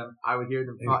living with them, I would hear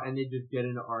them talk, and they'd just get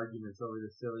into arguments over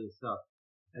the silliest stuff.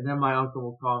 And then my uncle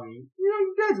will call me,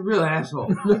 you guys are a real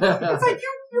asshole. It's like,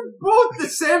 you're both the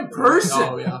same person.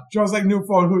 Oh, yeah. Joe's like, new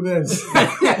phone, who this?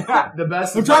 The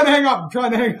best. I'm trying to hang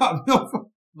up. No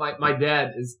phone. My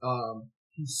dad is,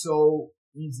 he's so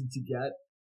easy to get,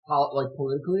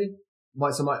 politically.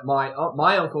 My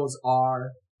uncles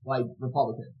are,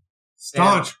 Republican.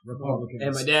 Staunch Republicans.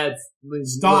 And my dad's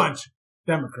staunch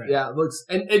Democrat. Yeah,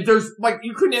 and there's,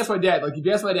 you couldn't ask my dad, if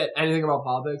you ask my dad anything about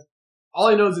politics, all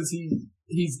he knows is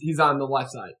he's on the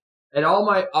left side. And all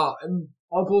my,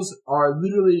 uncles are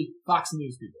literally Fox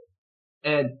News people.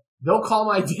 And they'll call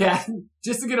my dad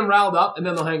just to get him riled up, and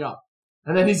then they'll hang up.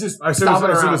 And then he's just I assume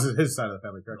stomping around. this is his side of the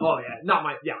family, correct? Oh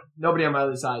yeah, nobody on my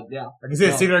other side. Yeah, I can see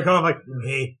a secret come up like,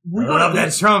 hey, we I love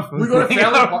that Trump. We go to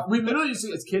family. We literally used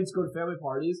to, as kids, go to family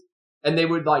parties, and they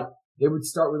would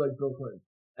start with like Bill Clinton,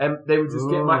 and they would just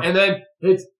get and then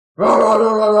it's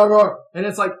and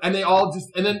it's like, and they all just,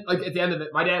 and then like at the end of it,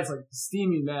 my dad's like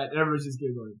steamy mad, and everybody's just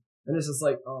giggling, and it's just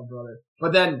like, oh brother.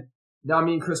 But then now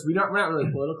me and Chris, we're not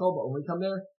really political, but when we come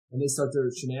there and they start their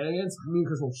shenanigans, me and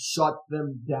Chris will shut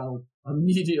them down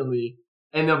immediately,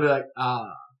 and they'll be like,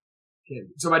 can't.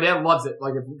 So my dad loves it,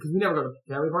 like, because we never go to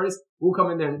family parties. We'll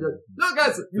come in there and be like, no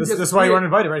guys, this is why you weren't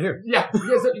invited right here. Yeah, you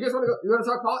guys want to go? You want to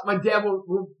talk politics? My dad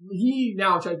he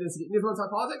now tries to instigate. You guys want to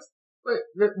talk politics? Wait,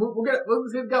 let's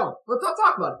get going. Let's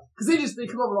talk about it. Because they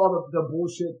come up with all the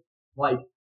bullshit, like,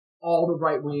 all the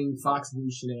right-wing Fox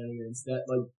News shenanigans that,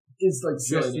 like, is like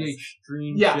just the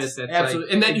extreme shit that's absolutely.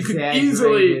 Like, and then you can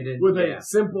easily, with a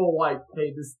simple, like,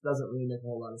 hey, this doesn't really make a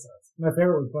whole lot of sense. My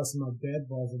favorite was busting my dad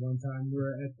balls at one time.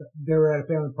 They were at a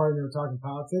family party and they were talking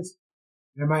politics.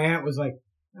 And my aunt was like,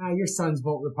 your sons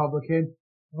vote Republican.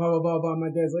 Blah, blah, blah, blah. My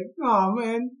dad's like, no,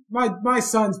 man, my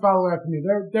sons follow after me.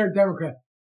 They're Democrat.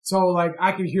 So, like,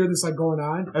 I could hear this, like, going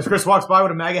on. As Chris walks by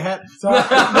with a MAGA hat. So, no.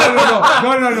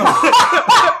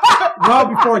 Well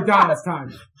before Donald's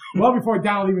time. Well before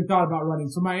Donald even thought about running.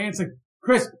 So my aunt's like,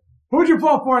 Chris, who'd you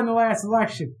vote for in the last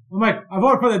election? I'm like, I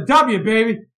voted for the W,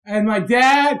 baby. And my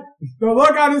dad, the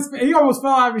look on his face, he almost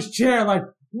fell out of his chair, like,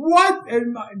 what?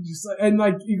 And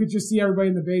like, you could just see everybody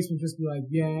in the basement just be like,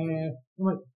 yeah. I'm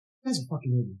like, guys are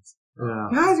fucking idiots. Yeah.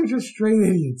 Guys are just straight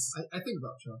idiots. I think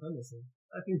about Trump, honestly.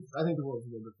 I think the world's a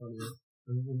little bit funnier.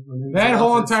 That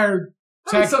whole entire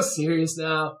I'm so serious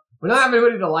now. We're not having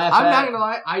anybody to laugh at. I'm not gonna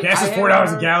lie. Gas is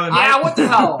 $4 a gallon. Yeah, what the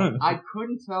hell? I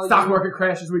couldn't tell Stock you. market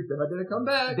crashed this week. Then I didn't come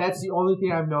back. That's the only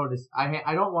thing I've noticed. I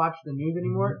don't watch the news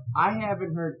anymore. I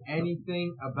haven't heard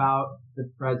anything about the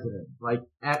president, like,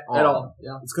 at all. At all,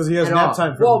 yeah. It's because he has At nap all.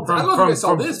 time Well, from I don't know if you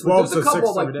saw this, but 12 there's a to couple 6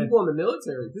 of like every day. people in the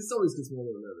military. This always gets me a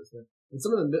little nervous, man. And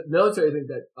some of the military think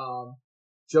that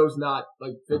Joe's not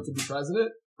like fit to be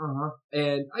president.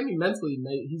 And I mean, mentally,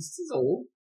 he's old,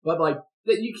 but like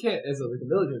that you can't as a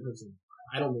military person.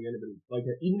 I don't think anybody like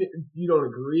that. Even if you don't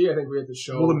agree, I think we have to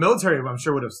show. Well, the military, I'm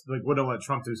sure, would have let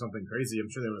Trump do something crazy. I'm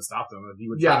sure they would have stopped him if he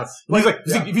would. Yeah,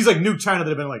 if he's like nuke China,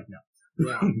 they'd have been like, no.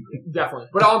 Yeah, definitely.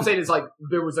 But all I'm saying is like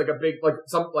there was like a big like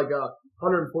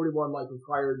 141 like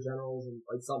retired generals and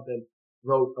like something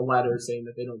wrote a letter saying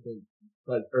that they don't think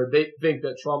they think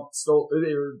that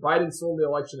Biden stole the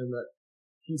election and that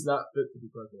he's not fit to be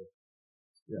president.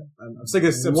 Yeah, I'm sick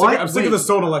of the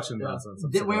stolen election nonsense.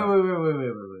 Wait.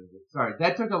 Sorry,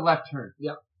 that took a left turn.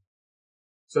 Yeah.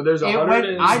 So there's this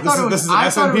is an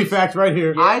S&P fact right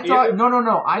here. I thought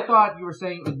no. I thought you were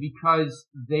saying it was because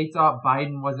they thought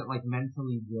Biden wasn't like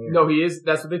mentally there. No, he is.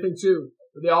 That's what they think too.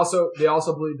 But they also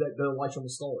believe that the election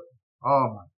was stolen.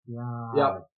 Oh my god.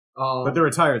 Yeah. But they're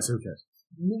retired, so who cares?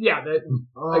 Yeah.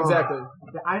 Exactly.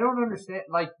 I don't understand.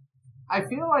 Like, I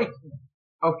feel like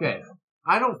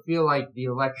I don't feel like the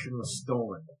election was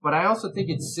stolen, but I also think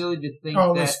it's silly to think that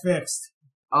it was fixed.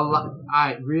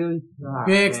 Really?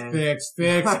 Fixed.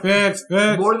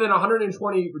 More than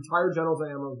 120 retired generals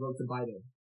and admirals wrote to Biden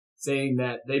saying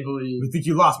that they believe. You think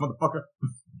you lost, motherfucker?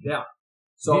 Yeah.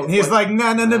 So he's like,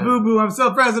 nah, boo boo, I'm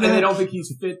still president. And they don't think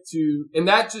he's fit to, and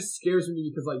that just scares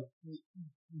me because like,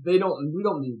 we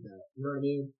don't need that. You know what I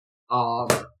mean?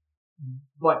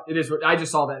 But it is, I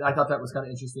just saw that. I thought that was kind of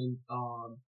interesting.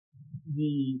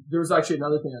 There was actually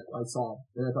another thing I saw,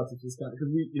 and I thought this was kind of,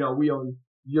 because we own,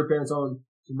 your parents own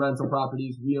some rental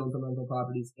properties, we own some rental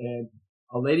properties, and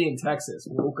a lady in Texas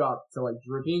woke up to like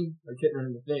dripping, like hitting her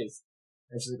in the face,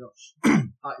 and she's like,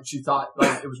 oh, she thought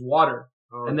like it was water,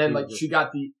 and then like she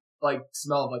got the like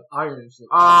smell of like iron, and she's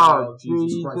like, oh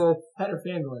Jesus Christ, had her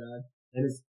fan going on,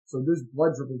 and so there's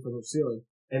blood dripping from her ceiling,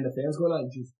 and the fan's going on,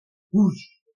 and she's whoosh,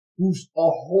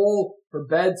 her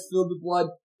bed's filled with blood,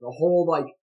 the whole like,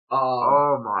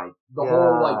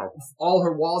 whole like all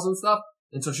her walls and stuff,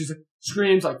 and so she's like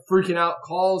screams, like freaking out,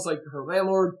 calls like her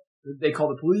landlord. They call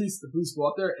the police go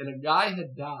up there, and a guy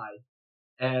had died,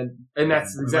 and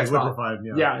that's the exact spot.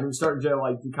 Yeah, and he was starting to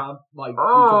like decompose,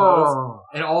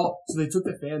 and so they took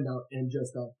the fan down and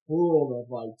just full of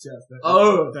like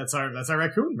that's our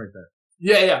raccoon right there.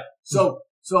 Yeah.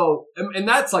 So, and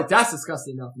that's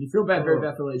disgusting enough. You feel bad, very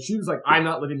bad for the lady. She was like, I'm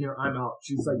not living here, I'm out.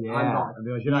 She's like, I'm gone. I'd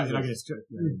be like, you're not gonna strip.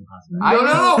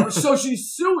 No. So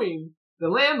she's suing the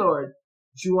landlord.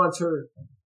 She wants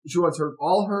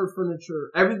all her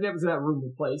furniture, everything that was in that room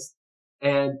replaced,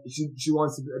 and she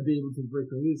wants to be able to break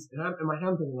her lease. And in my head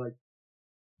I'm thinking like,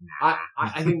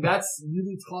 I think that's a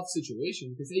really tough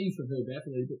situation because you feel very bad for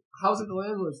them. But how's it the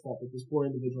landlord's fault that this poor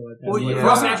individual that Well,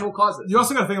 for natural causes? You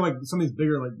also got to think of, like, some of these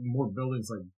bigger, like, more buildings,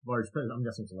 like large. I'm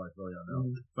guessing it's a large building. I don't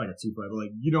know. It's like a 2-foot, but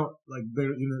like you don't like the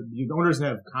owners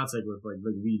have contact with like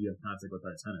we have contact with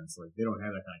our tenants. Like they don't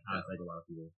have that kind of contact with a lot of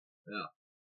people. Yeah.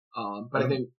 But I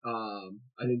think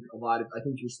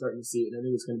you're starting to see it, and I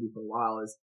think it's going to be for a while.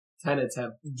 Is tenants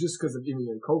have just because of even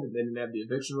in COVID, they didn't have the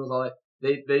eviction rules, all that.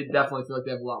 They definitely feel like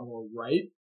they have a lot more right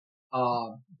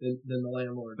than the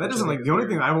landlord. That doesn't like the only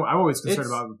thing I'm always concerned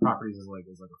about with properties is like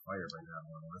a fire breakdown.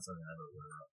 That's something I don't worry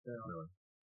about. Yeah. Really.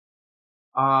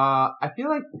 I feel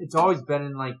like it's always been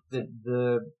in like the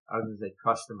I was gonna say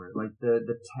customer, like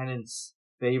the tenant's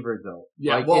favor though.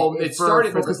 Yeah, like it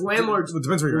started because landlords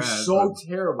were so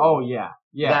terrible. Oh yeah.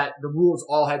 That the rules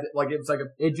all had it was like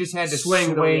it just had to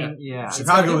swing. Yeah.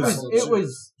 Chicago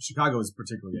was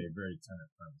particularly a very tenant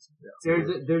friendly.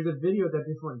 There's a video that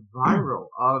just went viral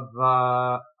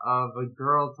of a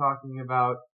girl talking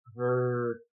about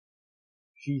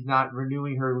she's not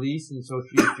renewing her lease, and so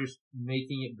she's just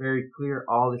making it very clear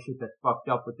all the shit that's fucked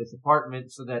up with this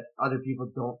apartment so that other people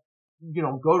don't,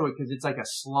 go to it because it's like a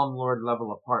slumlord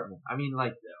level apartment. I mean,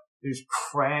 like, there's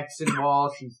cracks in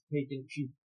walls. She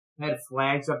had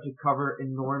flags up to cover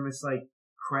enormous, like,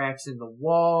 cracks in the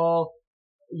wall.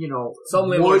 Some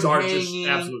landlords are just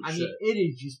absolute shit. I mean, it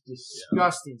is just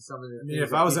disgusting. Some of the things.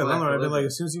 If I was that landlord, I'd be like,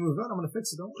 as soon as you move out, I'm gonna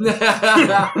fix it. Don't worry.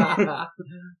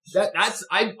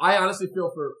 I honestly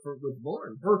feel for with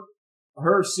Lauren.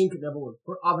 Her sink never worked.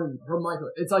 Her oven, her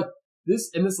microwave. It's like this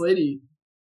lady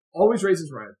always raises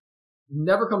rent.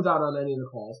 Never comes out on any of the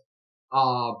calls.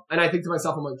 And I think to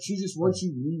myself, I'm like, once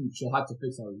you leave, she'll have to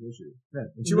fix all these issues. Yeah.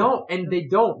 And they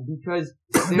don't because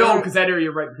because that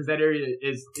area, right? Because that area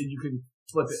is you can.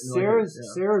 Flip it.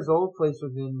 Sarah's old place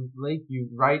was in Lakeview,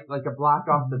 right, like a block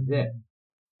off the Vic.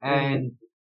 And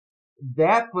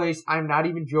that place, I'm not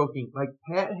even joking, like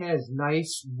Pat has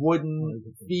nice wooden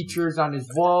features on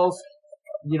his walls.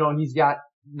 He's got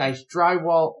nice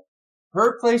drywall.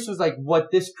 Her place was like what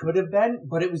this could have been,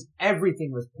 but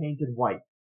everything was painted white.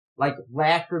 Like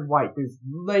lacquered white. There's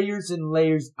layers and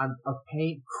layers of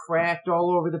paint cracked all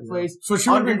over the place. So she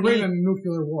would have been great in a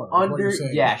nuclear war. She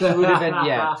would have been,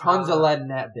 tons of lead in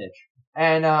that bitch.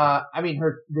 And, I mean,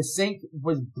 the sink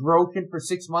was broken for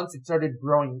 6 months. It started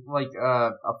growing like,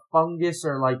 a fungus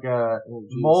or like a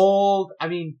mold. I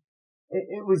mean,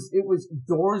 it was,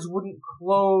 doors wouldn't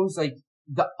close. Like,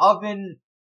 the oven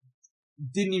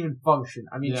didn't even function.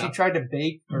 I mean, she tried to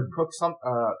bake or cook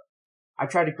I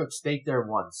tried to cook steak there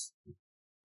once.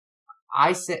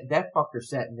 That fucker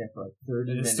sat in there for like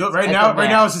 30 minutes. Still, right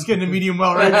now it's just getting a medium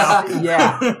well right now.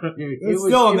 Yeah. Dude, it's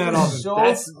still in that oven. So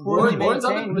Lauren's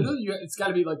oven, it's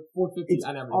gotta be like $450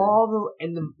 on average.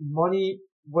 And the money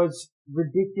was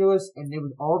ridiculous, and it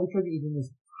was all because of even this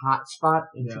hot spot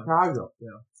in Chicago.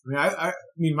 Yeah. I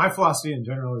mean, my philosophy in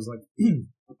general is like,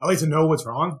 I like to know what's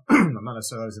wrong. I'm not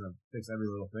necessarily always gonna fix every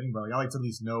little thing, but like, I like to at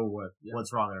least know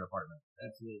what's wrong in an apartment.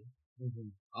 Absolutely.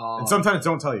 And sometimes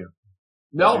don't tell you.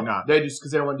 No, they just because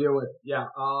they don't want to deal with it. Yeah.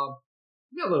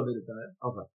 We got a little bit of time.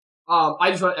 Okay. I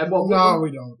just want.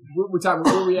 We don't. What time?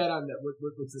 Where are we at on that?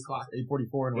 What's the clock?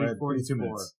 8:44 and we're at 42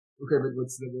 minutes. Okay, but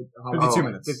what's the 52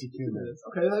 minutes? 52 minutes.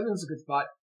 Okay, I think that's a good spot.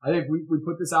 I think we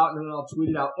put this out and then I'll tweet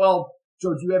it out. Well,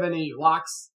 Joe, do you have any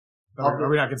locks? Are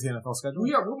we not getting to the NFL schedule?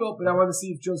 We will, but I want to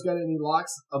see if Joe's got any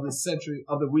locks of the century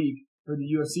of the week for the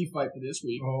UFC fight for this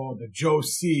week. Oh, the Joe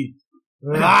C.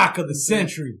 Lock of the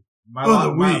century. My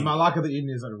lock of the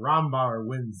evening is like Rombauer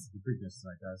wins the Preakness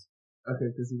tonight, guys. Okay,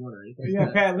 because he won already.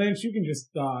 Yeah, Pat Lynch, you can just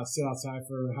sit outside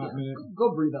for a hot minute.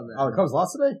 Go breathe on that. Oh, the Cubs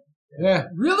lost today? Yeah.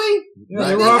 Really?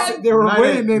 Yeah, they were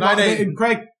winning. And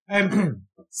Craig,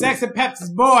 Saxon Pep's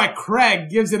boy, Craig,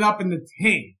 gives it up in the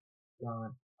tank. All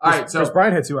right, so Chris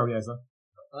Bryant had 2 RBIs though.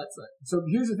 That's it. So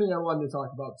here's the thing I wanted to talk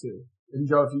about too. And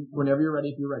Joe, whenever you're ready,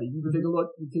 you can take a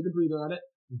look, you take a breather on it.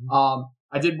 Mm-hmm.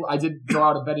 I did throw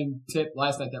out a betting tip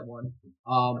last night that won.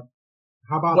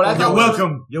 How about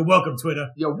You're welcome, Twitter.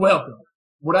 You're welcome.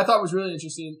 What I thought was really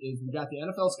interesting is we got the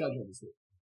NFL schedule this week.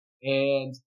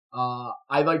 And,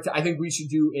 I think we should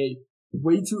do a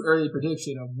way too early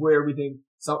prediction of where we think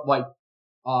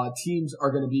teams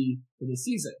are going to be for this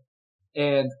season.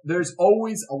 And there's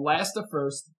always a last to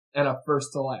first and a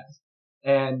first to last.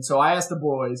 And so I asked the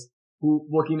boys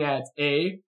looking at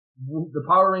the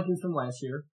power rankings from last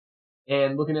year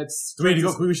and looking at. We should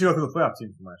go through the playoff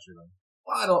teams from last year then.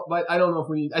 Well, I don't know if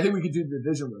we need. I think we could do the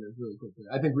division winners really quickly.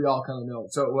 I think we all kind of know.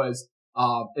 So it was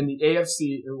in the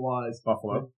AFC. It was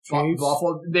Buffalo.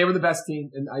 Buffalo. They were the best team,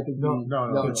 and I think no.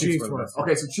 The Chiefs were.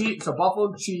 Okay, so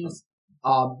Buffalo, Chiefs,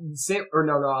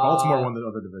 Baltimore won the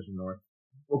other division north.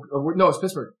 No, it's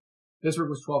Pittsburgh. Pittsburgh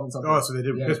was 12 and something. Oh, so they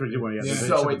did. Yeah. Pittsburgh did win. Yeah.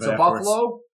 So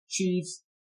Buffalo, Chiefs,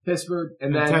 Pittsburgh,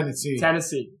 and then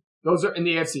Tennessee. Those are in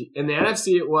the AFC. In the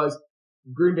NFC, it was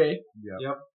Green Bay.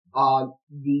 Yep.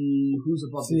 Who's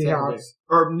above the Seahawks.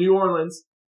 Or New Orleans.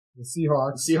 The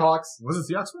Seahawks. Was it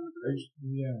Seahawks?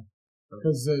 Yeah.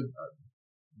 Because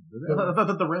I thought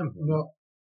that the Rams won.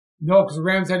 No, because the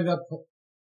Rams ended up. I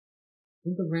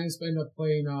think the Rams ended up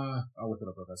playing. I'll look it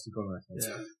up. That's too cool.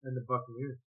 Yeah, and the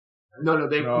Buccaneers. No.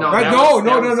 They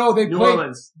They New played.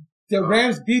 Orleans. The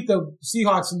Rams beat the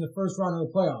Seahawks in the first round of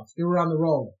the playoffs. They were on the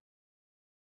road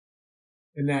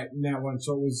in that one.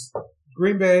 So it was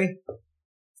Green Bay,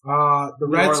 the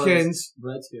Redskins.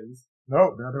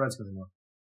 No, they're not the Redskins anymore.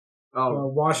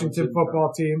 Washington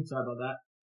football team. Sorry about that.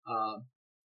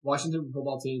 Washington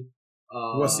football team.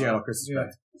 Was Seattle, Chris? Yeah.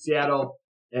 Seattle,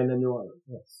 and then New Orleans.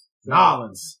 Yes. New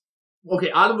Orleans.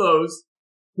 Okay, out of those,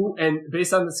 and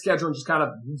based on the schedule and just kind of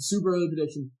super early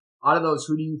prediction, out of those,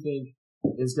 who do you think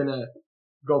is gonna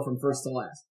go from first to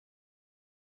last?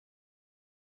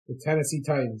 The Tennessee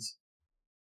Titans.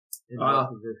 In that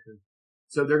position.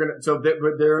 So they were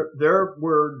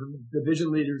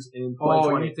division leaders in 2020.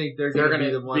 Oh, you think they're going to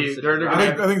be the ones?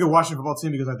 I think the Washington football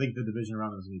team, because I think the division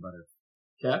around them is going to be better.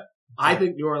 Okay. I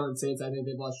think New Orleans Saints. I think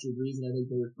they've lost Drew Brees, and I think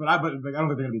they're. But I don't think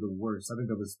they're going to be the worst. I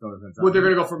think they'll still. Well, they're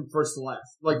going to go from first to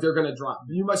last. Like they're going to drop.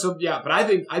 You might. So yeah, but I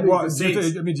think well, the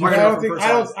Saints.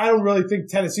 I don't really think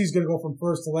Tennessee's going to go from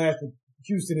first to last with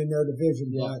Houston in their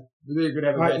division. Yeah. But they're going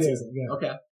to have a bad season. Yeah.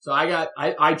 Okay. So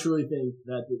I truly think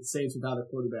that the Saints without a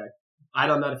quarterback. I'm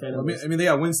not a fan of this. I mean, they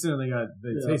got Winston and they got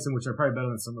Taysom, which are probably better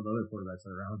than some of the other quarterbacks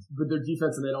that are around. But their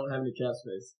defense and they don't have any cap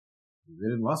space.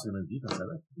 They didn't lose them in defense, have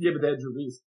they? Yeah, but they had Drew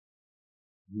Brees.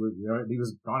 He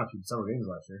was gone several games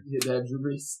last year. Yeah, they had Drew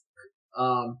Brees.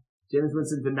 James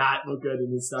Winston did not look good in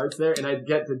his starts there, and I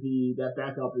get that that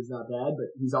backup is not bad,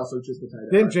 but he's also just a tight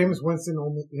end. Didn't James Winston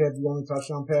had the only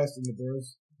touchdown pass and the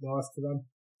Bears lost to them?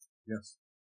 Yes.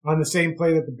 On the same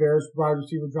play that the Bears wide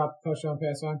receiver dropped the touchdown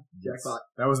pass on? Yes.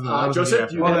 That was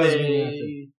Joseph, do you have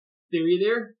a theory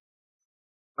there?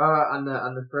 On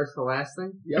the first to last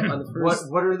thing? Yep, on the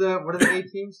first. What are the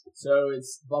 8 teams? So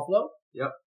it's Buffalo.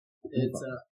 Yep. It's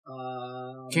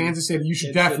Kansas City. You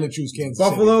should definitely choose Kansas City.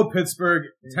 Buffalo, Pittsburgh,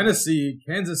 Tennessee,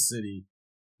 Kansas City,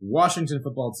 Washington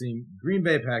football team, Green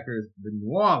Bay Packers, the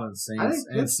New Orleans Saints,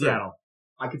 and Seattle.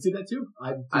 I could see that too.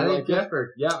 I think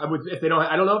Pittsburgh. Yeah, I would. If they don't,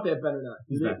 I don't know if they have Ben or not.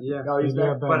 He's back. Yeah, no, he's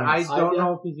back. But I don't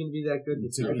know if he's going to be that good. He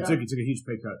took a huge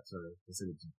pay cut.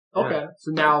 Okay,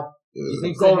 so now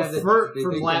going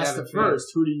from last to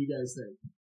first, who do you guys think?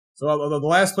 So the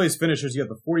last place finishers, you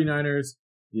got the 49ers,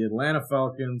 the Atlanta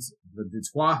Falcons, the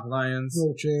Detroit Lions,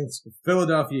 no chance, the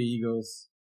Philadelphia Eagles,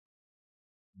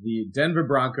 the Denver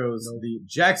Broncos, the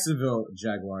Jacksonville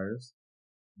Jaguars,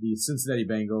 the Cincinnati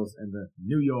Bengals, and the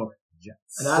New York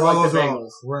Jets. And I like the Bengals.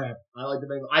 Crap. I like the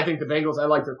Bengals. I think the Bengals, I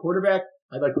like their quarterback.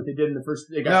 I like what they did in the first.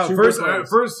 They got first to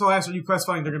last. Are you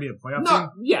classifying they're going to be a playoff team?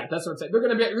 Yeah, that's what I'm saying. They're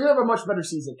going to have a much better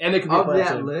season, and they could be a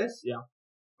playoff team. List? Yeah.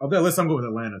 Of that list, I'm going with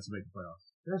Atlanta to make the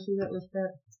playoffs. Did I see that list,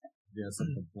 Pat? Yeah, it's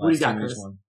the what do you got, Chris?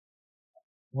 One.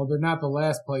 Well, they're not the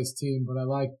last place team, but I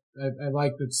like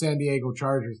the San Diego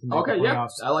Chargers to make the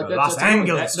playoffs. Yeah, I like that. Los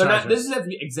Angeles Chargers. This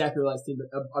isn't exactly the last team, but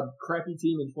a crappy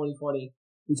team in 2020.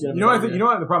 You know what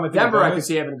the problem with Denver, I can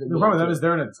see having a good the problem with them is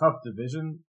they're in a tough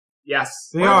division. Yes.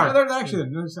 They are. They're actually,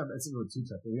 it's a little too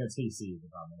tough. We got KC is the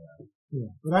problem with that. Yeah.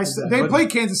 But they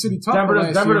played Kansas City tough Denver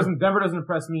last doesn't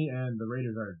impress me, and the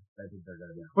Raiders I think they're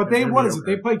going to be. But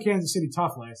they played Kansas City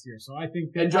tough last year, so I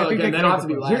think they don't have to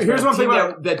be last. Here's one thing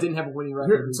that didn't have a winning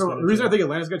record. So the reason I think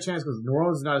Atlanta's got a chance because New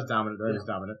Orleans is not as dominant. They're as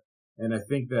dominant. And I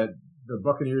think that the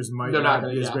Buccaneers might not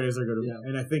be as great as they're going to be.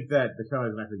 And I think that the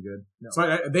Cowboys are not going to be good. No.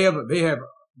 So they have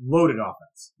loaded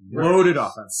offense. Loaded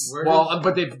offense. Well,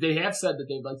 but they have said that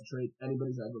they'd like to trade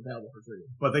anybody's available for trading.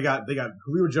 But they got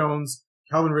Julio Jones,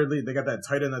 Calvin Ridley. They got that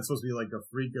tight end that's supposed to be like a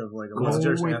freak of like a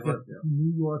legendary athlete.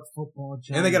 New York Football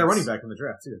Giants. And they got a running back in the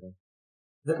draft too, I think.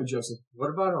 That was Joseph. What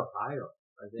about Ohio?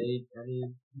 Are they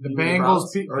any the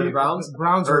Bengals or the Browns?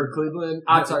 Browns or Cleveland?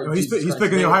 Sorry, he's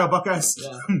picking the Ohio Buckeyes.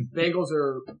 Yeah. Bengals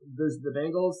there's the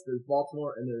Bengals, there's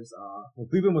Baltimore, and there's well,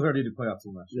 Cleveland was already the playoff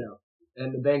team last year. Yeah.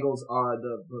 And the Bengals are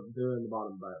they're in the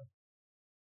bottom.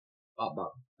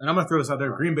 And I'm going to throw this out there.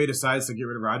 If Green Bay decides to get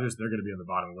rid of Rodgers, they're going to be in the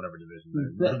bottom of whatever division.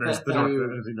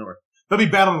 North. They'll be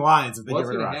battling the Lions if they get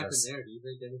rid of Rodgers. What's going to happen there? Do you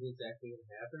think anything's actually going to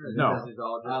happen? Or no. Is it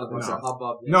all just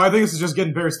No, I think this is just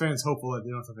getting Bears fans hopeful that they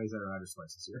don't have to face Aaron Rodgers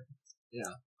twice this year.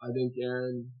 I think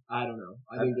Aaron. I don't know.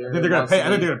 I think they're gonna pay. I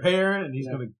think they're gonna pay Aaron, and he's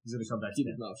gonna come back. Keep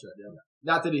his mouth shut. Yeah.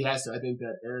 Not that he has to. I think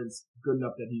that Aaron's good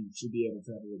enough that he should be able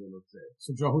to have a little bit of say.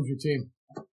 So Joe, who's your team?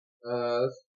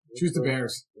 Choose the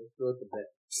Bears. Let's go with the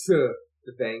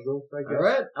Bengals, I guess. All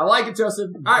right. I like it, Joseph.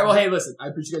 All right. Well, hey, listen. I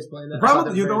appreciate you guys playing that.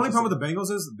 The only problem with the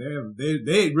Bengals is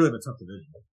they really have a tough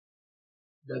division.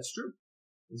 That's true.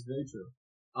 It's very true.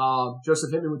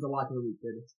 Joseph, hit me with the lock of the week,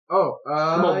 baby.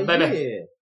 Come on, baby. Yeah.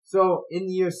 So in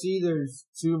the UFC, there's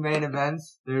two main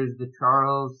events. There's the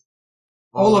Charles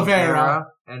Oliveira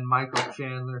and Michael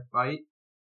Chandler fight,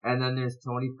 and then there's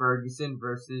Tony Ferguson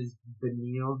versus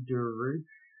Beneil Dariush.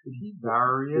 Did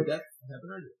that happen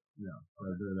already?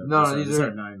 No, these are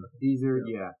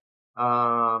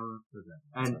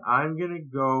and I'm gonna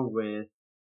go with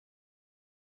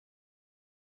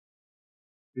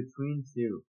between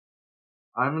two.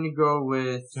 I'm gonna go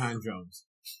with John Jones.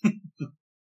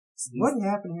 What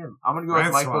happened to him? I'm gonna go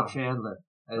with Michael Chandler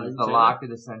as the lock of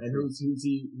the century. And who's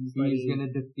he? He's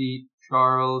gonna defeat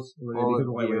Charles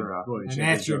Oliveira. And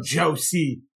that's your Joe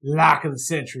C. lock of the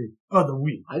century of the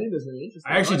week. I think that's very interesting.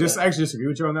 I actually disagree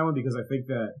with you on that one because I think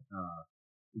that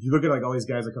if you look at like all these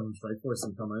guys that come from Strikeforce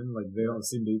and come in, like they don't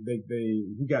seem to they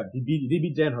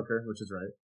beat Dan Hooker, which is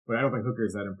right. But I don't think Hooker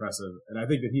is that impressive, and I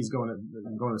think that he's going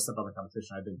to step up in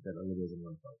competition. I think that Olivier's going to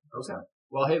win the fight. Okay.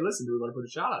 Well, hey, listen, do we want to put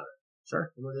a shot on it?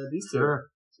 Sure. We're going to have these two. Sure.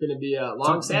 It's going to be a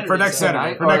long Saturday. For next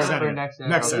Saturday. Next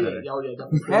Oh, Saturday. yeah,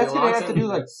 definitely. That's going to have to do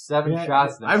like 7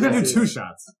 shots. I'm going to do 2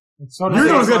 shots. So you're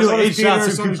the one's going to do like 8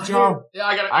 shots. Joe. Yeah,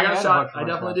 I got a shot. I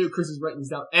definitely do. Chris is writing these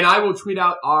down. And I will tweet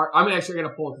out I'm actually going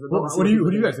to pull it. Who do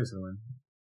you guys think is going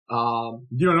to win?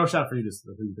 You don't know shot for you, just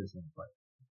who you think is going to fight.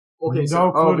 Okay,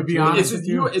 no clue to be honest with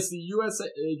you. It's the USA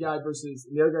guy versus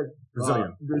the other guy.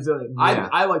 Brazilian. Yeah.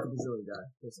 I like the Brazilian guy.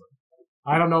 Personally.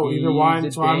 I don't know either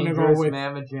one, so I'm going to go with.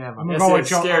 I'm going to go with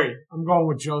Joe. Scary. I'm going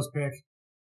with Joe's pick.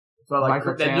 So I like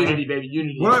that unity, baby.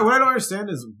 Unity. What I don't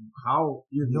understand is how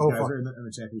these guys are in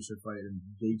the championship fight, and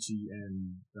Gaethje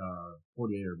and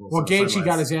 48 are both. Well, Gaethje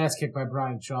got his ass kicked by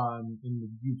Brian Shaw in the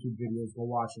YouTube videos. Go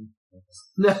watch him.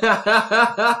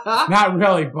 Not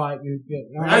really, but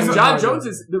John Jones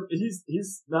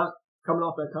he's not coming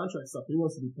off that contract stuff. He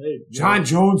wants to be paid. John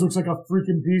Jones looks like a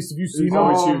freaking beast. Have you seen him?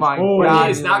 Oh my God! God,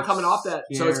 He is not coming off that.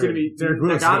 So it's going to be Derek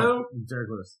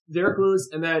Lewis,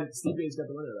 and then Steve A's got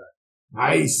the winner of that.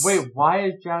 Nice. Wait, why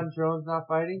is John Jones not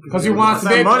fighting? Because he wants to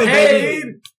get money, paid.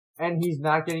 baby. And he's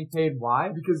not getting paid. Why?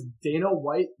 Because Dana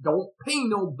White don't pay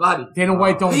nobody. Dana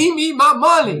White don't pay me my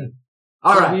money. Yeah.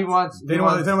 All right. He wants. They don't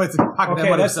want to pocket that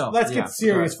money himself. Let's get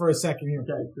serious for a second here.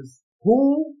 Okay.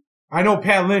 Who? I know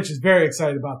Pat Lynch is very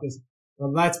excited about this, but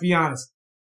let's be honest.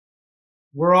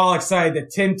 We're all excited that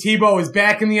Tim Tebow is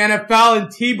back in the NFL, and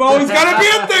Tebow is gonna be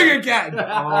a thing again.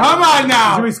 Come on now.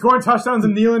 He's gonna be scoring touchdowns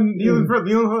and kneeling for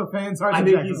the fans. I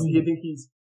think he's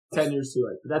 10 years too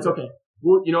late, but that's okay.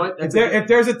 Well, you know what? If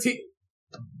there's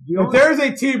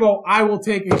a Tebow, I will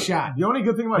take a shot. The only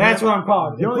good thing about that's what I'm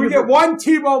calling. If we get one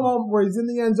Tebow moment where he's in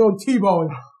the end zone, Tebow,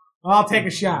 I'll take a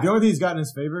shot. The only thing he's got in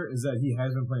his favor is that he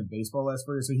has been playing baseball last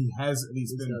year, so he has at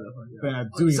least been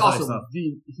doing his stuff.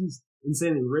 He's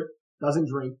insanely ripped. Doesn't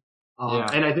drink.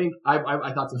 And I think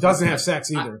I thought doesn't have sex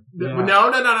either.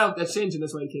 No. That's changing.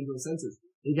 That's why he came to his senses.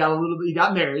 He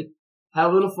got married, had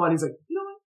a little fun. He's like, you know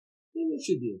what? Maybe it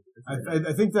should be.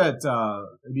 I think that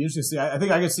it'd be interesting to see. I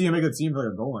think I could see him make a team for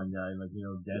like a goal line guy, like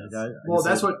gadget guy. Well,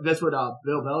 that's what Bill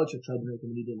Belichick tried to make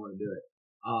him, and he didn't want to do it.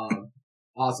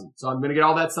 Awesome. So I'm gonna get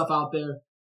all that stuff out there.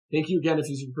 Thank you again. If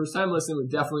it's your first time listening, we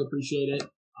definitely appreciate it.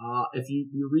 If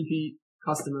you're a repeat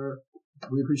customer,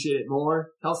 we appreciate it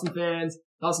more. Tell some fans,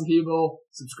 tell some people,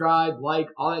 subscribe, like,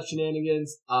 all that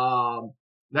shenanigans.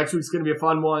 Next week's going to be a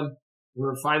fun one.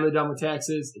 We're finally done with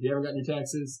taxes. If you haven't gotten your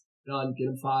taxes done, get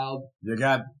them filed. You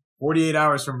got 48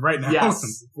 hours from right now.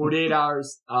 Yes, 48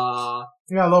 hours. You got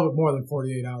a little bit more than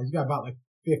 48 hours. You got about like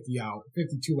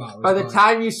 52 hours. By the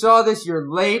time you saw this, you're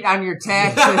late on your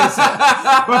taxes.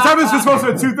 By the time this was supposed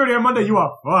to be 2:30 on Monday, you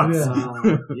are fucked.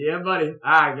 Yeah, buddy.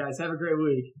 All right, guys. Have a great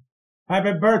week.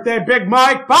 Happy birthday, Big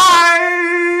Mike.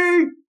 Bye!